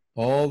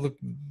 all the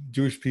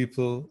Jewish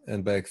people,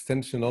 and by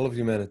extension, all of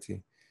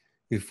humanity,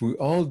 if we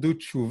all do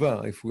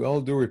tshuva, if we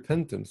all do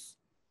repentance,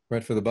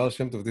 right, for the Baal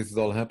Shem Tov, this is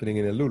all happening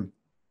in Elul,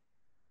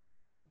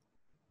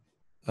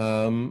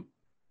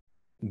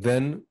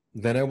 then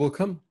I will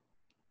come.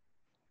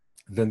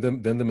 Then the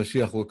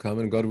Mashiach will come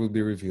and God will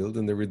be revealed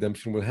and the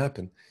redemption will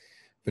happen.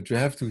 But you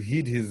have to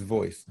heed his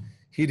voice.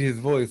 Heed his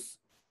voice,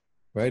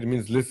 right? It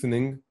means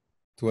listening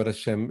to what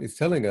Hashem is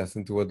telling us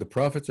and to what the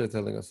prophets are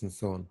telling us and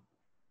so on.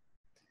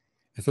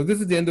 And so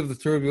this is the end of the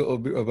story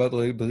about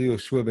Rabbi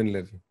Yoshua ben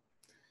Levi.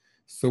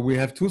 So we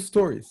have two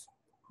stories.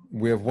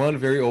 We have one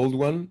very old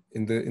one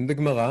in the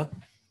Gemara,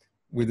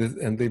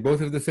 and they both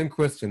have the same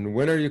question.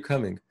 When are you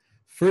coming?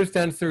 First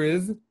answer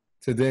is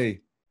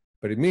today.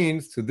 But it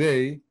means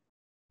today,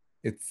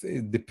 it's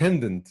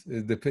dependent.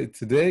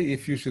 Today,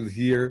 if you should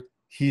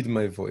heed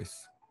my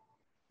voice.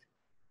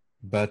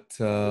 But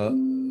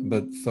the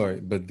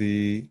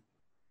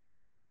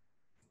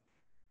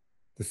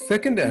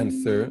second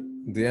answer,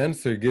 the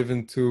answer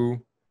given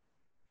to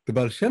the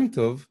Baal Shem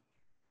Tov,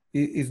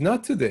 is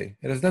not today.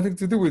 It has nothing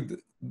to do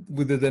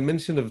with the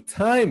dimension of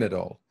time at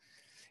all.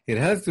 It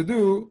has to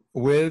do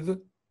with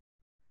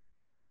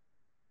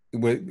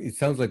it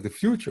sounds like the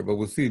future, but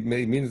we'll see. It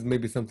means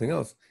maybe something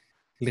else.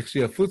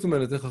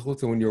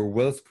 When your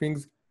well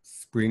springs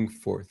spring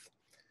forth.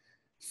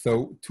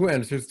 So two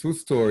answers, two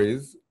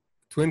stories,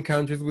 two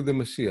encounters with the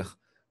Mashiach.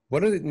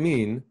 What does it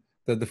mean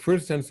that the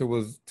first answer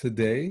was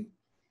today,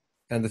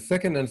 and the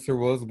second answer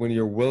was when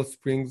your well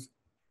springs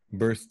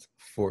burst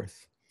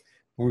forth?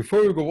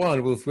 Before we go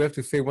on, we have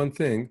to say one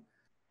thing.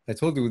 I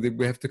told you that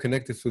we have to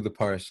connect this with the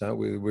parasha.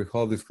 We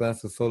call this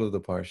class the soul of the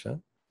parasha.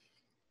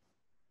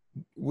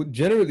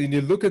 Generally, when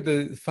you look at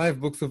the 5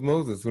 books of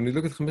Moses, when you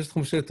look at Chamesh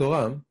Chumshei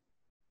Torah,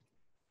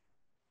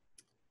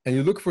 and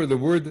you look for the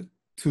word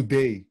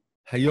today,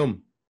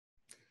 Hayom,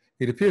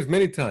 it appears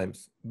many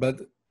times,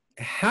 but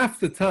half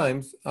the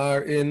times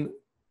are in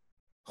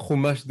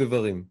Chumash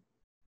Devarim,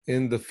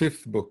 in the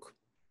 5th book,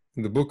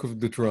 in the book of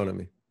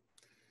Deuteronomy.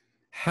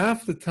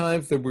 Half the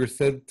times that were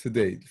said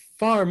today,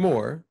 far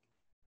more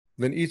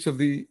than each of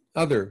the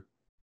other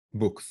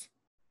books.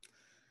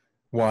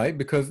 Why?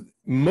 Because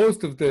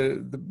most of the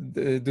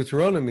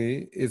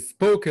Deuteronomy is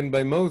spoken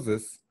by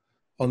Moses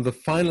on the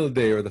final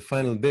day or the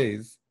final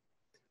days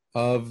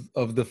of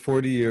the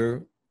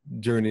 40-year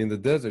journey in the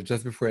desert,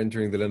 just before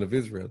entering the land of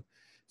Israel.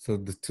 So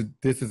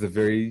this is a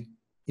very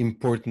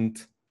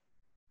important,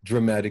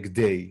 dramatic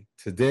day.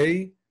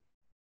 Today,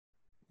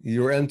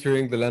 you're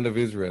entering the land of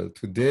Israel.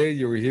 Today,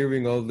 you're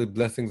hearing all the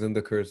blessings and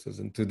the curses.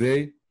 And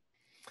today,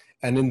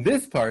 and in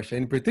this parsha,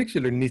 in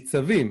particular,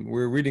 Nitzavim,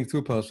 we're reading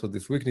 2 parashot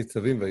this week,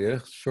 Nitzavim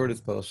Vayelech,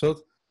 shortest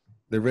parashot.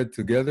 They read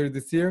together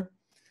this year.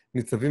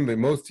 Nitzavim by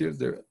most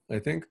years, I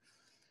think.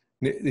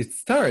 It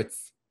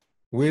starts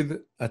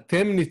with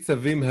Atem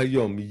Nitzavim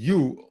Hayom.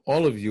 You,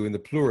 all of you in the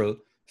plural,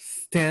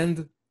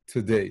 stand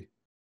today.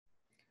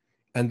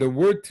 And the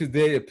word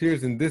today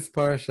appears in this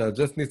parasha,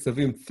 just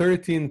Nitzavim,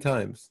 13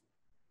 times.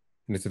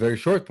 And it's a very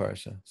short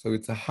parasha. So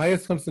it's the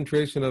highest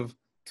concentration of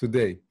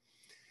today.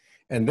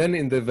 And then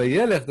in the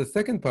Vayelech, the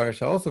second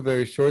parasha, also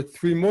very short,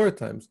 3 more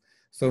times.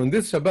 So in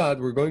this Shabbat,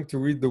 we're going to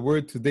read the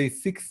word today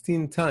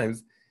 16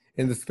 times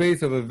in the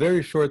space of a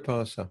very short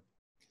parasha.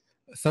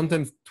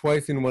 Sometimes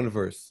twice in one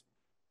verse.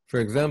 For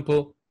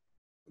example,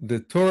 the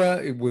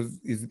Torah,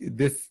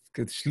 this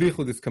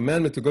shlichut, this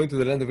commandment to go into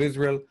the land of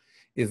Israel,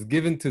 is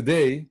given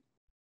today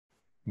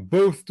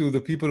both to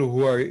the people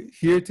who are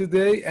here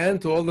today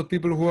and to all the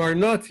people who are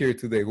not here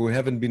today, who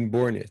haven't been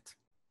born yet.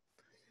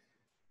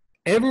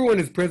 Everyone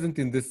is present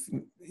in this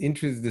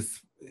interest, this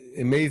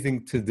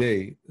amazing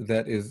today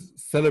that is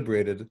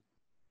celebrated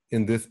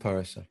in this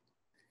parasha.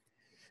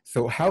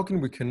 So how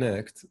can we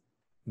connect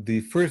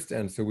the first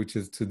answer, which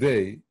is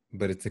today,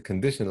 but it's a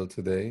conditional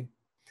today,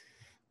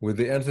 with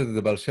the answer that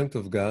the Baal Shem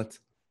Tov got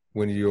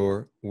when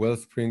your well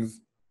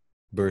springs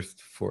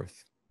burst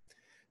forth?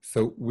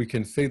 So we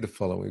can say the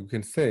following. We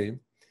can say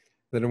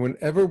that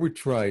whenever we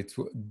try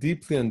to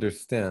deeply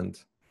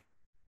understand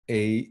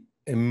a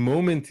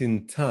moment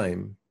in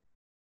time,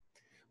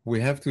 we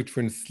have to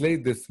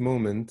translate this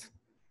moment.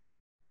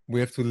 We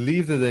have to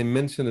leave the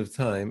dimension of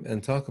time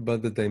and talk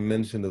about the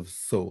dimension of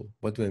soul.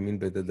 What do I mean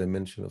by the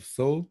dimension of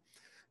soul?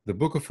 The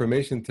Book of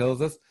Formation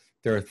tells us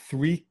there are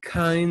three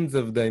kinds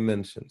of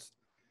dimensions.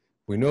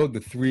 We know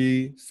the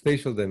three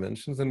spatial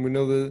dimensions, and we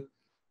know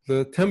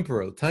the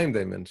temporal, time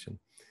dimension.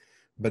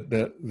 But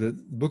the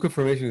Book of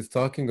Formation is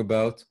talking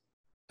about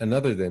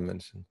another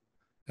dimension,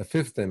 a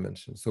fifth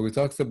dimension. So it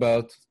talks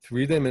about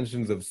three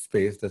dimensions of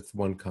space, that's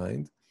one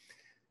kind,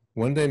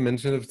 one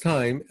dimension of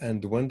time,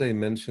 and one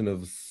dimension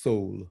of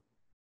soul.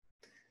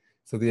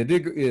 So the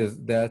idea is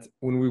that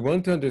when we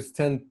want to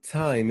understand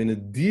time in a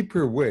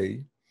deeper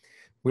way,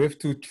 we have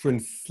to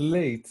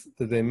translate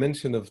the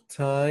dimension of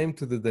time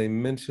to the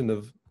dimension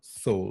of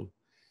soul.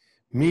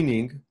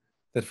 Meaning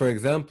that, for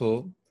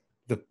example,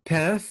 the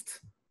past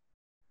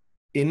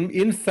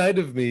inside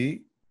of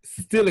me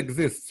still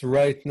exists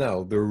right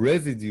now. The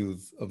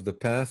residues of the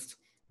past,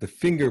 the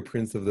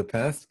fingerprints of the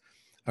past,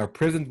 are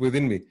present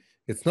within me.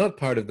 It's not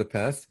part of the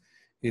past.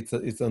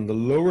 It's on the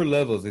lower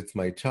levels. It's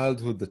my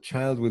childhood, the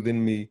child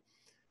within me,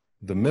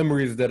 the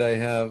memories that I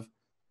have,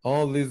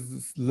 all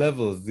these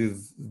levels,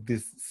 these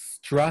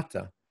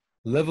strata,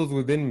 levels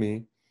within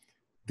me.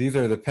 These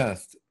are the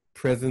past,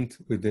 present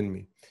within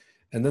me.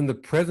 And then the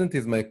present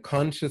is my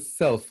conscious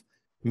self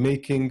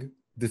making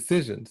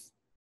decisions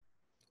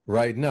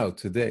right now,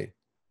 today.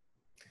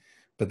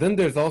 But then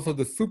there's also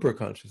the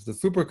superconscious. The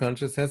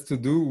superconscious has to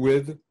do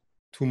with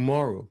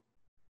tomorrow.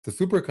 The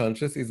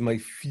superconscious is my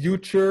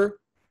future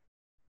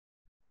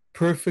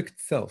perfect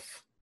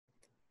self.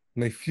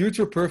 My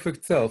future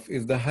perfect self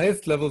is the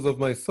highest levels of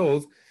my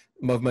soul,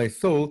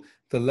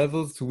 the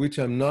levels to which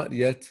I'm not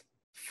yet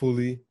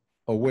fully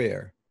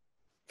aware,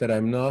 that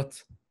I'm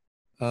not,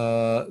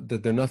 that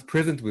they're not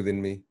present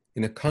within me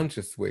in a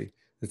conscious way.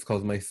 It's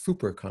called my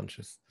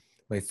superconscious.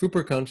 My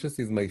superconscious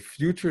is my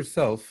future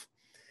self,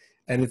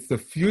 and it's the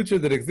future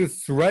that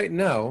exists right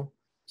now,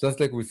 just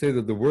like we say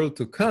that the world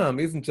to come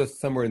isn't just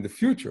somewhere in the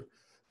future.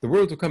 The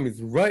world to come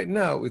is right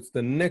now, it's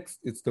the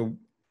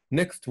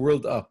next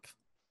world up.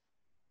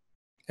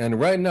 And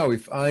right now,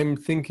 if I'm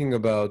thinking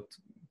about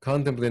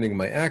contemplating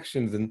my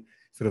actions and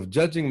sort of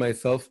judging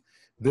myself,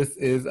 this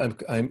is,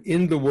 I'm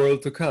in the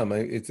world to come.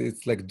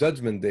 It's like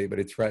Judgment Day, but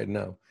it's right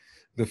now.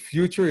 The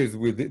future is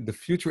within, the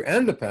future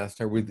and the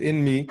past are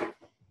within me,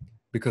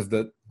 because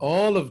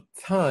all of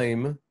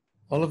time,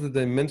 all of the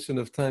dimension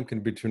of time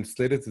can be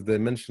translated to the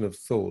dimension of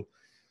soul.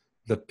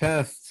 The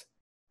past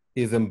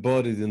is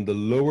embodied in the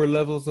lower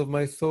levels of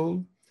my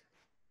soul,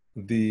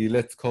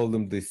 let's call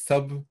them the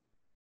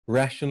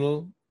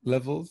sub-rational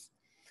levels,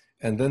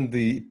 and then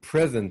the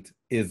present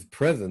is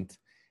present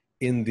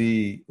in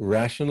the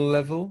rational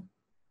level,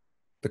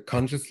 the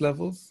conscious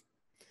levels,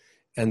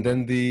 and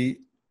then the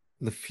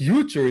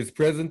future is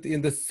present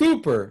in the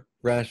super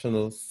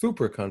rational,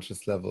 super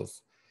conscious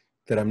levels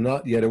that I'm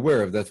not yet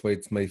aware of. That's why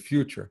it's my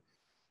future.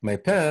 My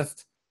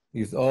past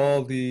is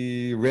all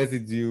the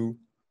residue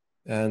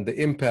and the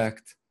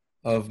impact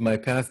of my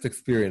past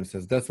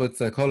experiences. That's what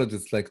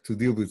psychologists like to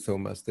deal with so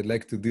much. They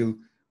like to deal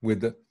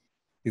with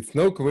it's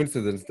no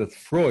coincidence that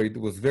Freud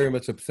was very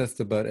much obsessed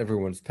about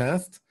everyone's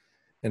past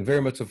and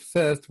very much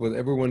obsessed with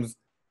everyone's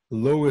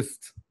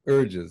lowest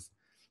urges.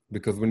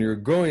 Because when you're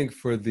going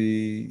for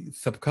the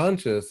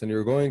subconscious and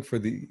you're going for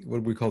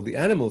what we call the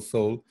animal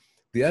soul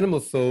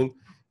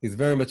is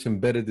very much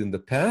embedded in the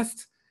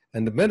past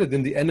and embedded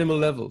in the animal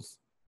levels.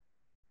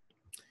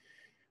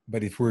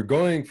 But if we're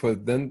going for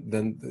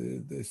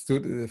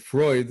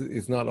Freud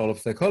is not all of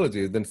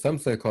psychology. Then some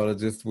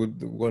psychologists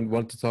would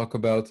want to talk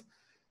about,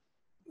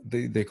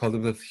 they call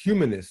them the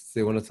humanists.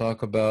 They want to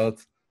talk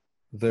about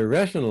the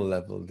rational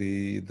level,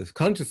 the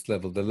conscious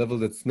level, the level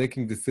that's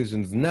making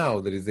decisions now,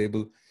 that is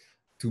able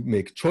to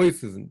make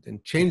choices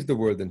and change the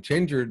world and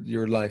change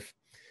your life.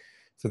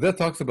 So that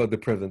talks about the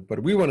present.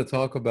 But we want to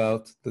talk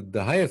about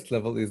the highest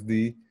level is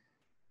the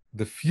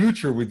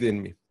future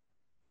within me.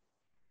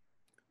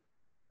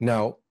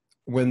 Now,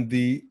 when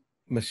the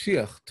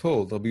Mashiach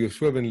told Rabbi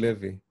Yehoshua ben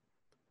Levi,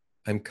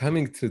 I'm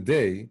coming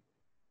today,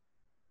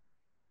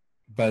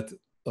 but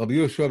Rabbi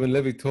Yehoshua ben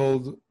Levi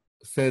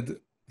said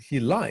he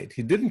lied.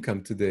 He didn't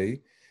come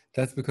today.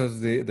 That's because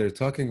they're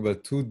talking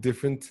about two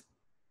different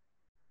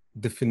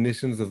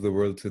definitions of the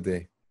world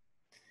today.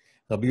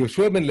 Rabbi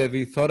Yehoshua ben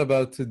Levi thought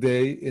about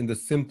today in the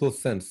simple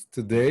sense.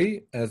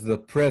 Today as the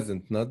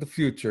present, not the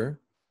future,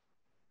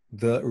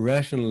 the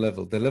rational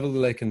level, the level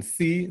that I can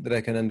see, that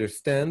I can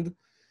understand,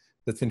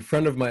 that's in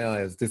front of my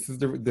eyes. This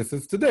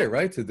is today,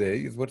 right?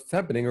 Today is what's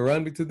happening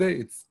around me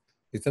today.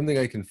 It's something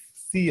I can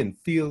see and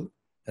feel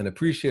and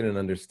appreciate and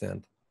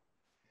understand.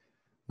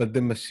 But the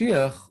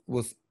Mashiach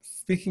was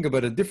speaking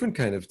about a different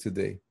kind of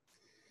today,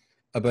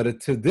 about a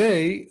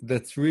today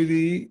that's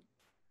really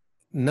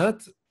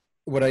not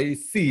what I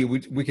see.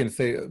 We can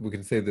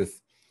say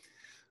this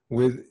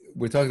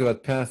we're talking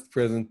about past,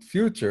 present,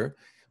 future.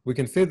 We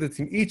can say that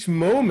in each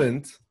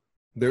moment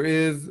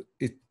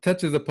it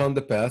touches upon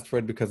the past,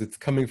 right? Because it's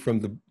coming from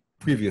the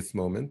previous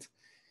moment.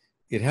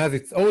 It has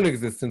its own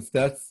existence.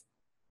 That's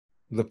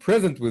the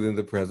present within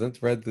the present,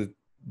 right?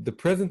 The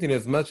present, in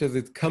as much as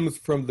it comes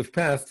from the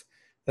past,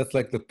 that's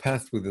like the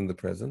past within the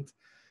present.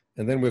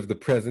 And then we have the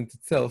present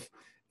itself.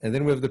 And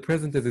then we have the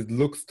present as it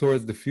looks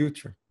towards the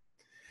future.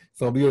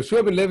 So Rabbi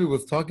Yoshua ben Levi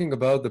was talking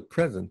about the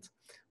present,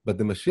 but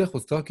the Mashiach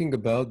was talking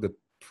about the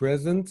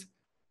present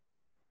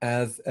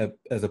as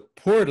a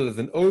portal, as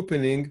an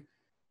opening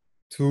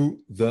to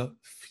the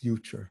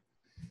future.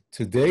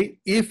 Today,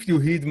 if you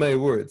heed my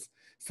words.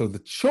 So the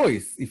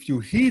choice, if you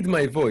heed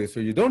my voice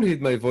or you don't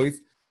heed my voice,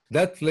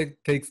 that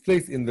takes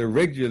place in the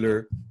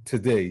regular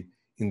today,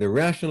 in the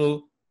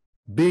rational,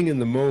 being in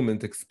the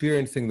moment,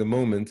 experiencing the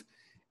moment,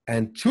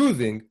 and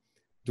choosing,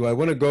 do I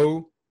want to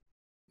go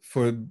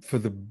for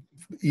the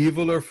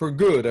evil or for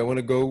good? I want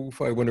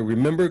to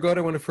remember God,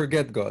 I want to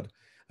forget God.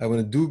 I want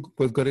to do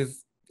what God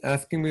is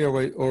asking me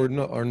or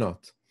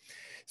not.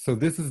 So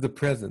this is the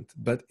present.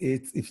 But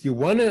if you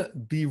want to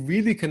be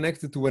really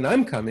connected to when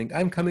I'm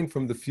coming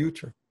from the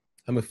future.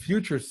 I'm a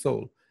future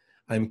soul.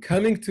 I'm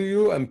coming to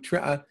you.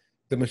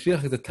 The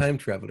Mashiach is a time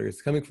traveler.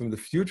 It's coming from the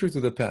future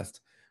to the past.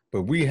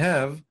 But we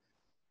have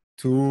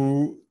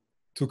to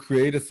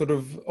create a sort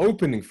of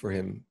opening for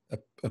him,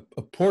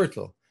 a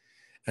portal.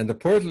 And the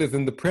portal is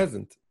in the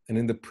present. And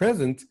in the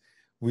present,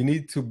 we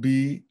need to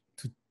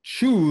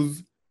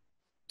choose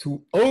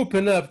to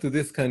open up to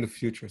this kind of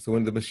future. So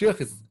when the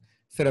Mashiach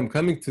said, I'm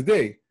coming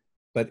today,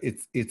 but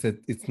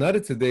it's not a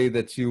today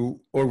that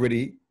you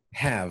already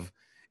have.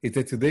 It's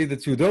a today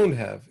that you don't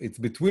have. It's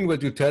between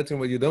what you touch and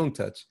what you don't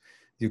touch.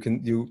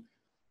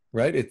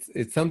 Right?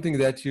 It's something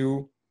that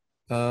you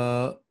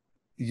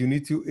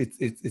need to.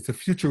 It's a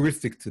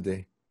futuristic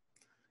today.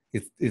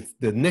 It's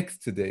the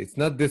next today. It's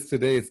not this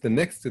today. It's the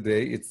next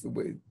today. It's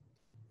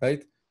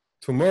right.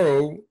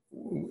 Tomorrow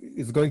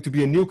is going to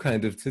be a new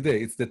kind of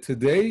today. It's the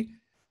today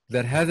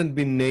that hasn't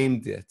been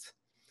named yet.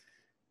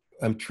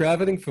 I'm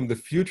traveling from the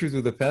future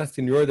to the past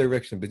in your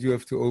direction, but you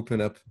have to open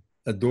up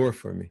a door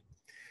for me.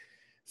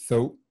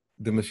 So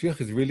the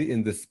Mashiach is really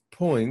in this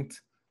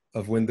point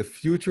of when the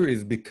future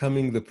is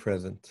becoming the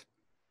present.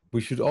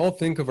 We should all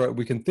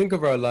we can think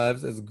of our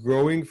lives as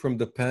growing from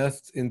the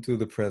past into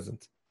the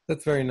present.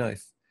 That's very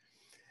nice.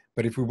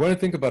 But if we want to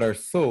think about our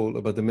soul,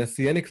 about the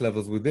messianic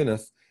levels within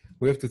us,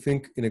 we have to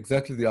think in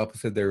exactly the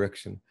opposite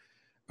direction.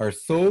 Our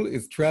soul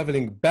is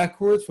traveling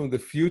backwards from the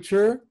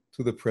future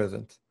to the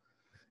present.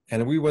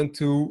 And we want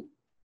to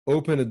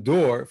open a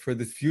door for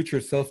this future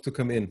self to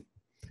come in.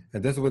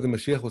 And that's what the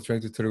Mashiach was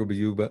trying to tell Rabbi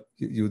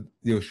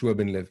Yoshua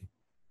ben Levi.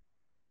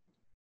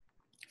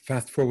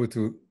 Fast forward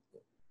to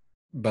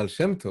Baal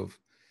Shem Tov.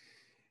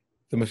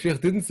 The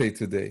Mashiach didn't say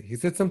today. He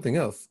said something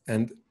else.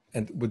 And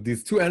with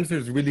these two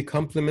answers really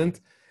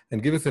complement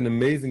and give us an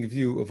amazing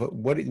view of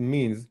what it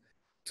means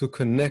to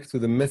connect to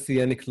the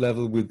messianic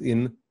level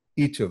within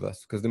each of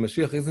us. Because the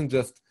Mashiach isn't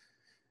just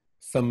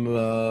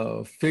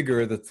some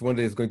figure that one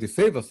day is going to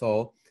save us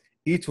all.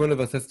 Each one of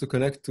us has to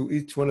connect to,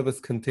 each one of us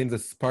contains a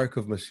spark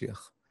of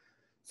Mashiach.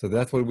 So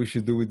that's what we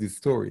should do with these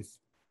stories.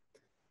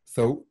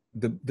 So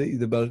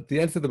the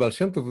answer the Baal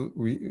Shem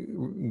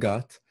Tov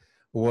got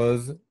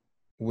was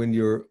when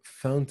your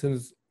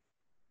fountains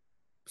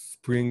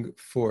spring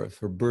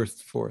forth or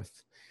burst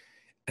forth.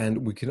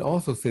 And we can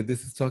also say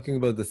this is talking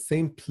about the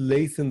same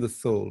place in the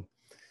soul.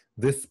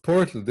 This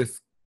portal,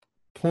 this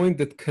point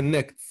that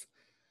connects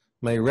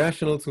my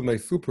rational to my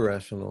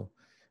super-rational,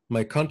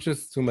 my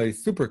conscious to my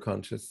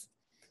super-conscious.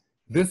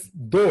 This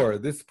door,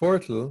 this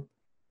portal,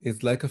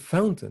 is like a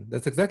fountain.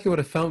 That's exactly what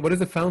what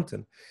is a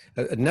fountain?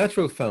 A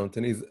natural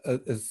fountain is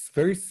a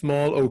very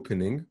small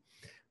opening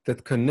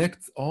that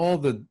connects all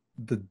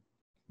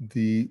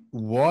the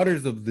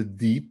waters of the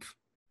deep,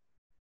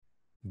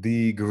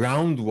 the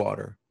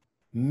groundwater,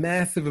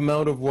 massive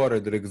amount of water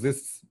that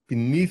exists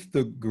beneath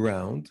the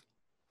ground,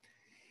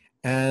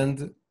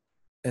 and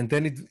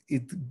then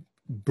it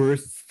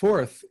bursts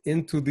forth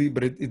into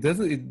but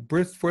it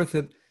bursts forth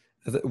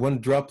as one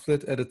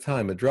droplet at a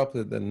time, a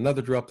droplet, then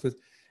another droplet,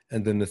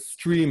 and then a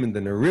stream, and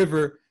then a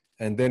river,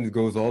 and then it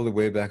goes all the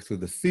way back to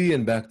the sea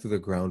and back to the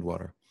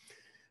groundwater.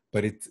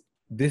 But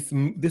this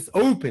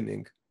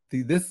opening,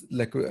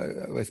 like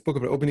I spoke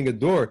about opening a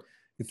door,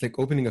 it's like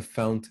opening a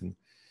fountain.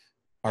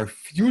 Our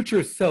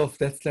future self,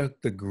 that's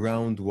like the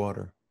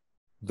groundwater,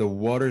 the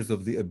waters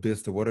of the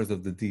abyss, the waters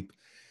of the deep.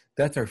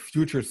 That's our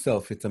future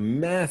self. It's a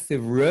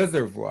massive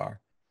reservoir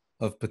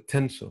of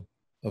potential,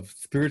 of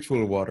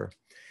spiritual water.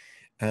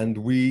 And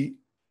we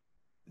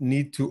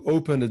need to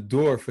open a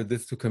door for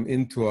this to come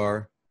into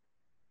our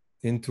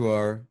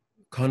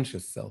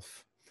conscious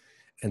self.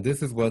 And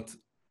this is what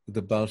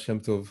the Baal Shem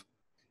Tov,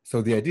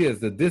 so the idea is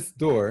that this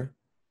door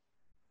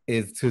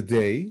is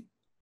today,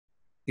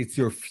 it's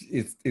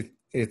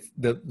it's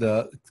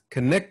the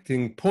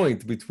connecting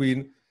point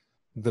between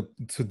the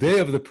today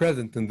of the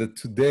present and the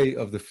today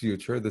of the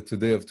future, the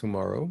today of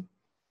tomorrow.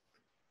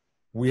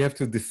 We have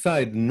to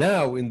decide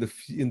now in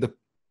the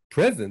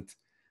present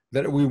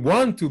that we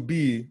want to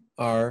be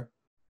our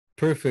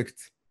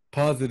perfect,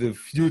 positive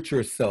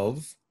future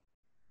selves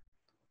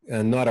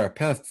and not our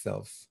past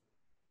selves.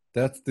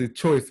 That's the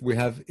choice we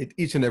have at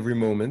each and every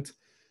moment.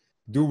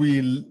 Do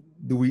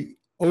we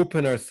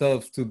open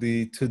ourselves to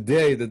the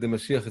today that the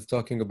Mashiach is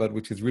talking about,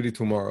 which is really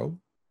tomorrow?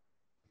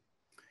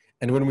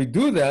 And when we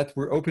do that,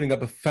 we're opening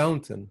up a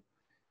fountain,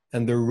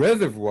 and the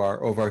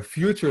reservoir of our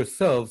future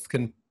selves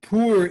can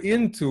pour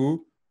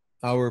into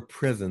our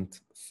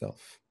present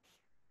self.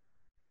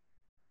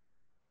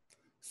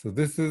 So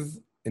this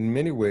is, in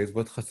many ways,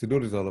 what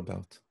Chassidut is all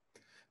about.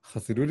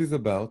 Chassidut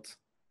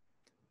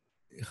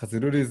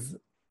is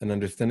an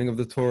understanding of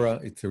the Torah.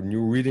 It's a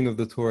new reading of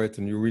the Torah. It's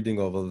a new reading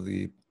of all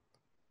the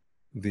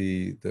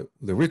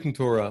written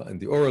Torah and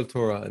the oral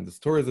Torah and the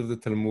stories of the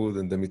Talmud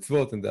and the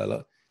mitzvot and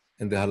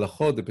the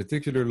halachot, the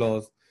particular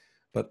laws.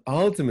 But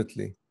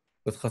ultimately,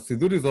 what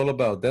Chassidut is all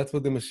about, that's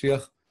what the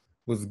Mashiach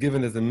was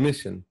given as a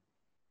mission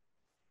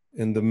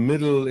in the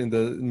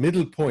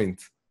middle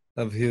point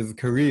of his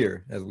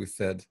career, as we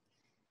said.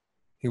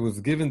 He was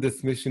given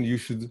this mission: you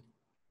should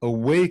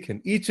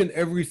awaken each and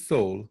every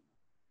soul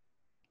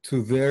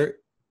to their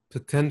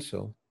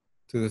potential,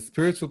 to the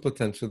spiritual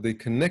potential. They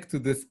connect to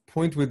this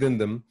point within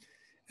them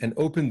and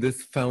open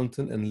this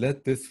fountain and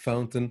let this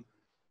fountain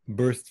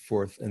burst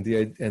forth. And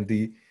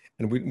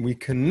we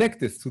connect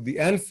this to the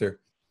answer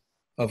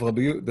of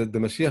that the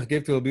Mashiach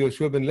gave to Rabbi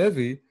Yoshua ben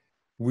Levi.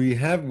 We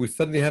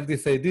suddenly have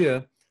this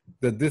idea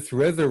that this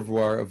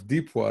reservoir of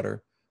deep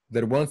water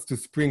that wants to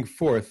spring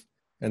forth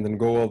and then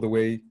go all the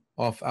way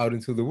off out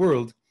into the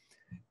world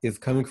is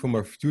coming from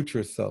our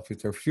future self.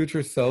 It's our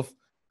future self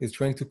is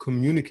trying to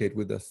communicate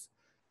with us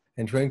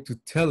and trying to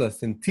tell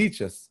us and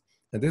teach us.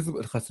 And this is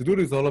what Chassidut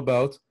is all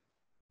about: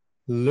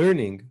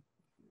 learning,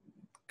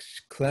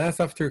 class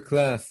after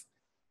class,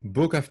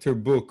 book after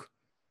book,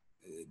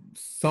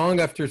 song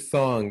after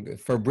song,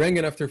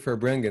 Farbrengen after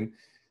Farbrengen,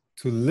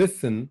 to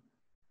listen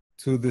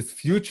to this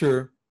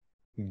future,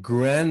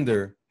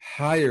 grander,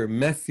 higher,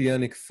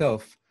 messianic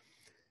self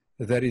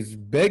that is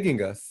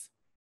begging us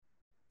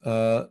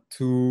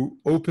to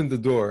open the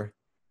door,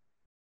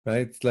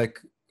 right? It's like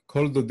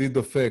Kol Dodi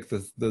Dofek,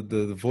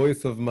 the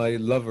voice of my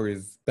lover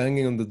is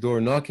banging on the door,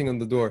 knocking on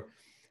the door,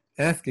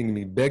 asking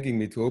me, begging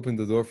me to open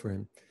the door for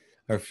him.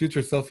 Our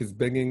future self is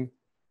begging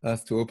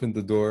us to open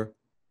the door,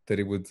 that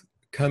it would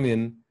come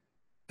in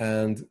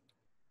and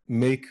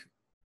make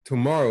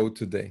tomorrow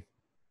today.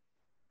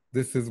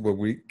 This is what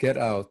we get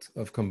out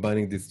of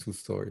combining these two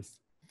stories.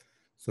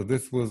 So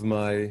this was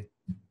my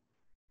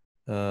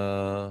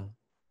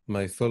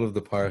my Soul of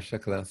the Parasha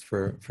class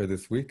for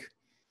this week.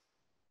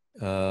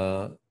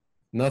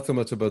 Not so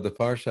much about the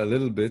Parsha, a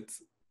little bit.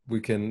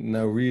 We can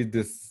now read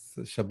this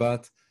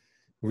Shabbat,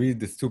 read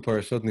these two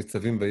Parashot,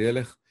 Nitzavim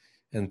Vayelech,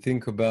 and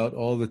think about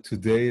all the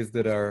todays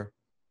that are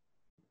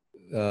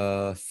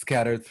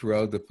scattered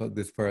throughout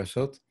this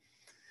Parashot.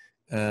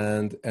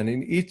 And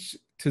in each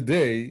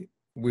today,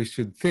 we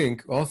should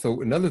think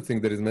also, another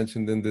thing that is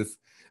mentioned in this,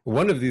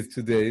 one of these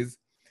todays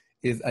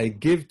is, I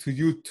give to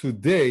you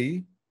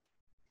today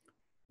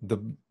the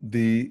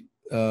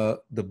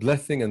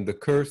blessing and the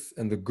curse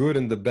and the good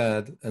and the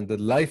bad and the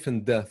life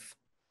and death.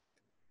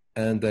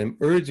 And I'm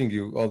urging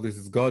you, all this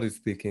is God is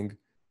speaking,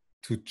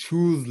 to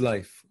choose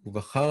life.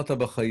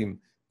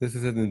 This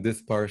is it in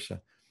this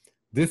parsha.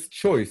 This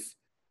choice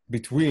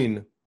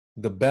between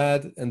the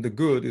bad and the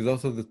good is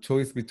also the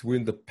choice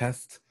between the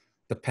past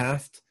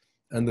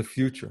and the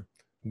future.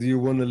 Do you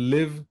want to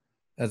live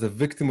as a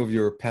victim of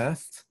your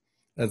past,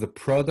 as a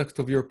product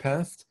of your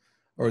past,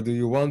 or do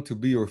you want to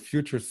be your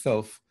future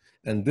self?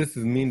 And this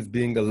means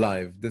being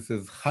alive. This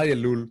is Chai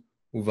Elul,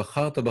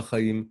 Uvacharta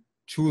b'chaim,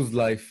 choose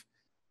life,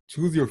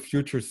 choose your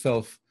future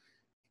self.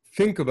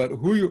 Think about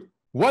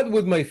what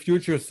would my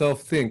future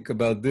self think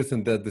about this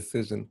and that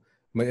decision?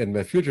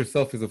 My future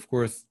self is, of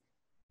course,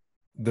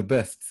 the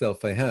best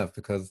self I have,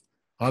 because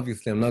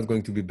obviously I'm not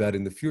going to be bad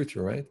in the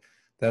future, right?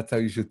 That's how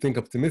you should think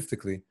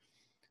optimistically.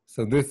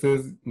 So this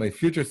is, my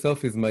future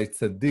self is my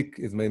tzaddik,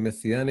 is my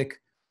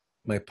messianic,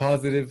 my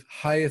positive,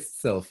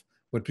 highest self,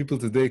 what people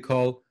today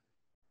call,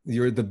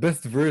 you're the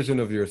best version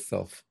of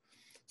yourself.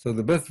 So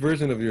the best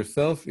version of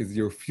yourself is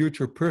your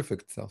future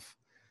perfect self.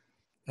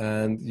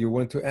 And you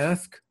want to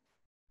ask,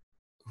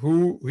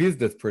 who is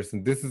that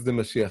person? This is the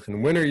Mashiach.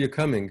 And when are you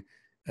coming?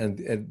 And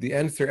the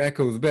answer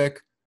echoes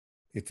back,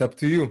 it's up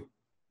to you.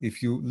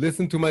 If you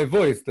listen to my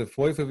voice, the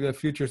voice of your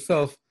future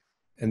self,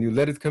 and you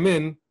let it come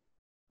in,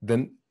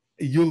 then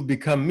you'll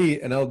become me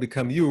and I'll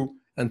become you,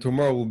 and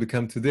tomorrow will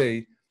become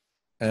today.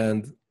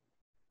 And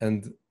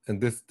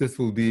this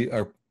will be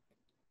our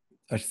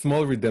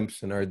small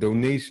redemption, our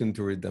donation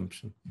to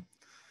redemption.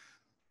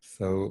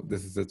 So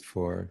this is it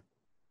for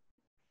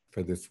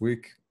this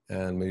week,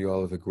 and may you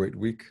all have a great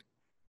week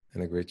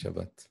and a great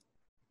Shabbat.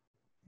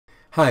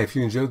 Hi, if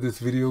you enjoyed this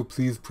video,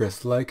 please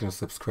press like and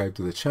subscribe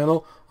to the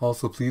channel.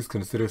 Also, please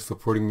consider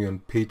supporting me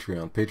on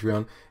Patreon.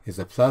 Patreon is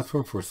a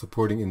platform for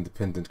supporting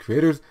independent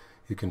creators.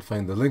 You can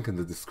find the link in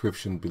the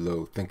description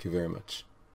below. Thank you very much.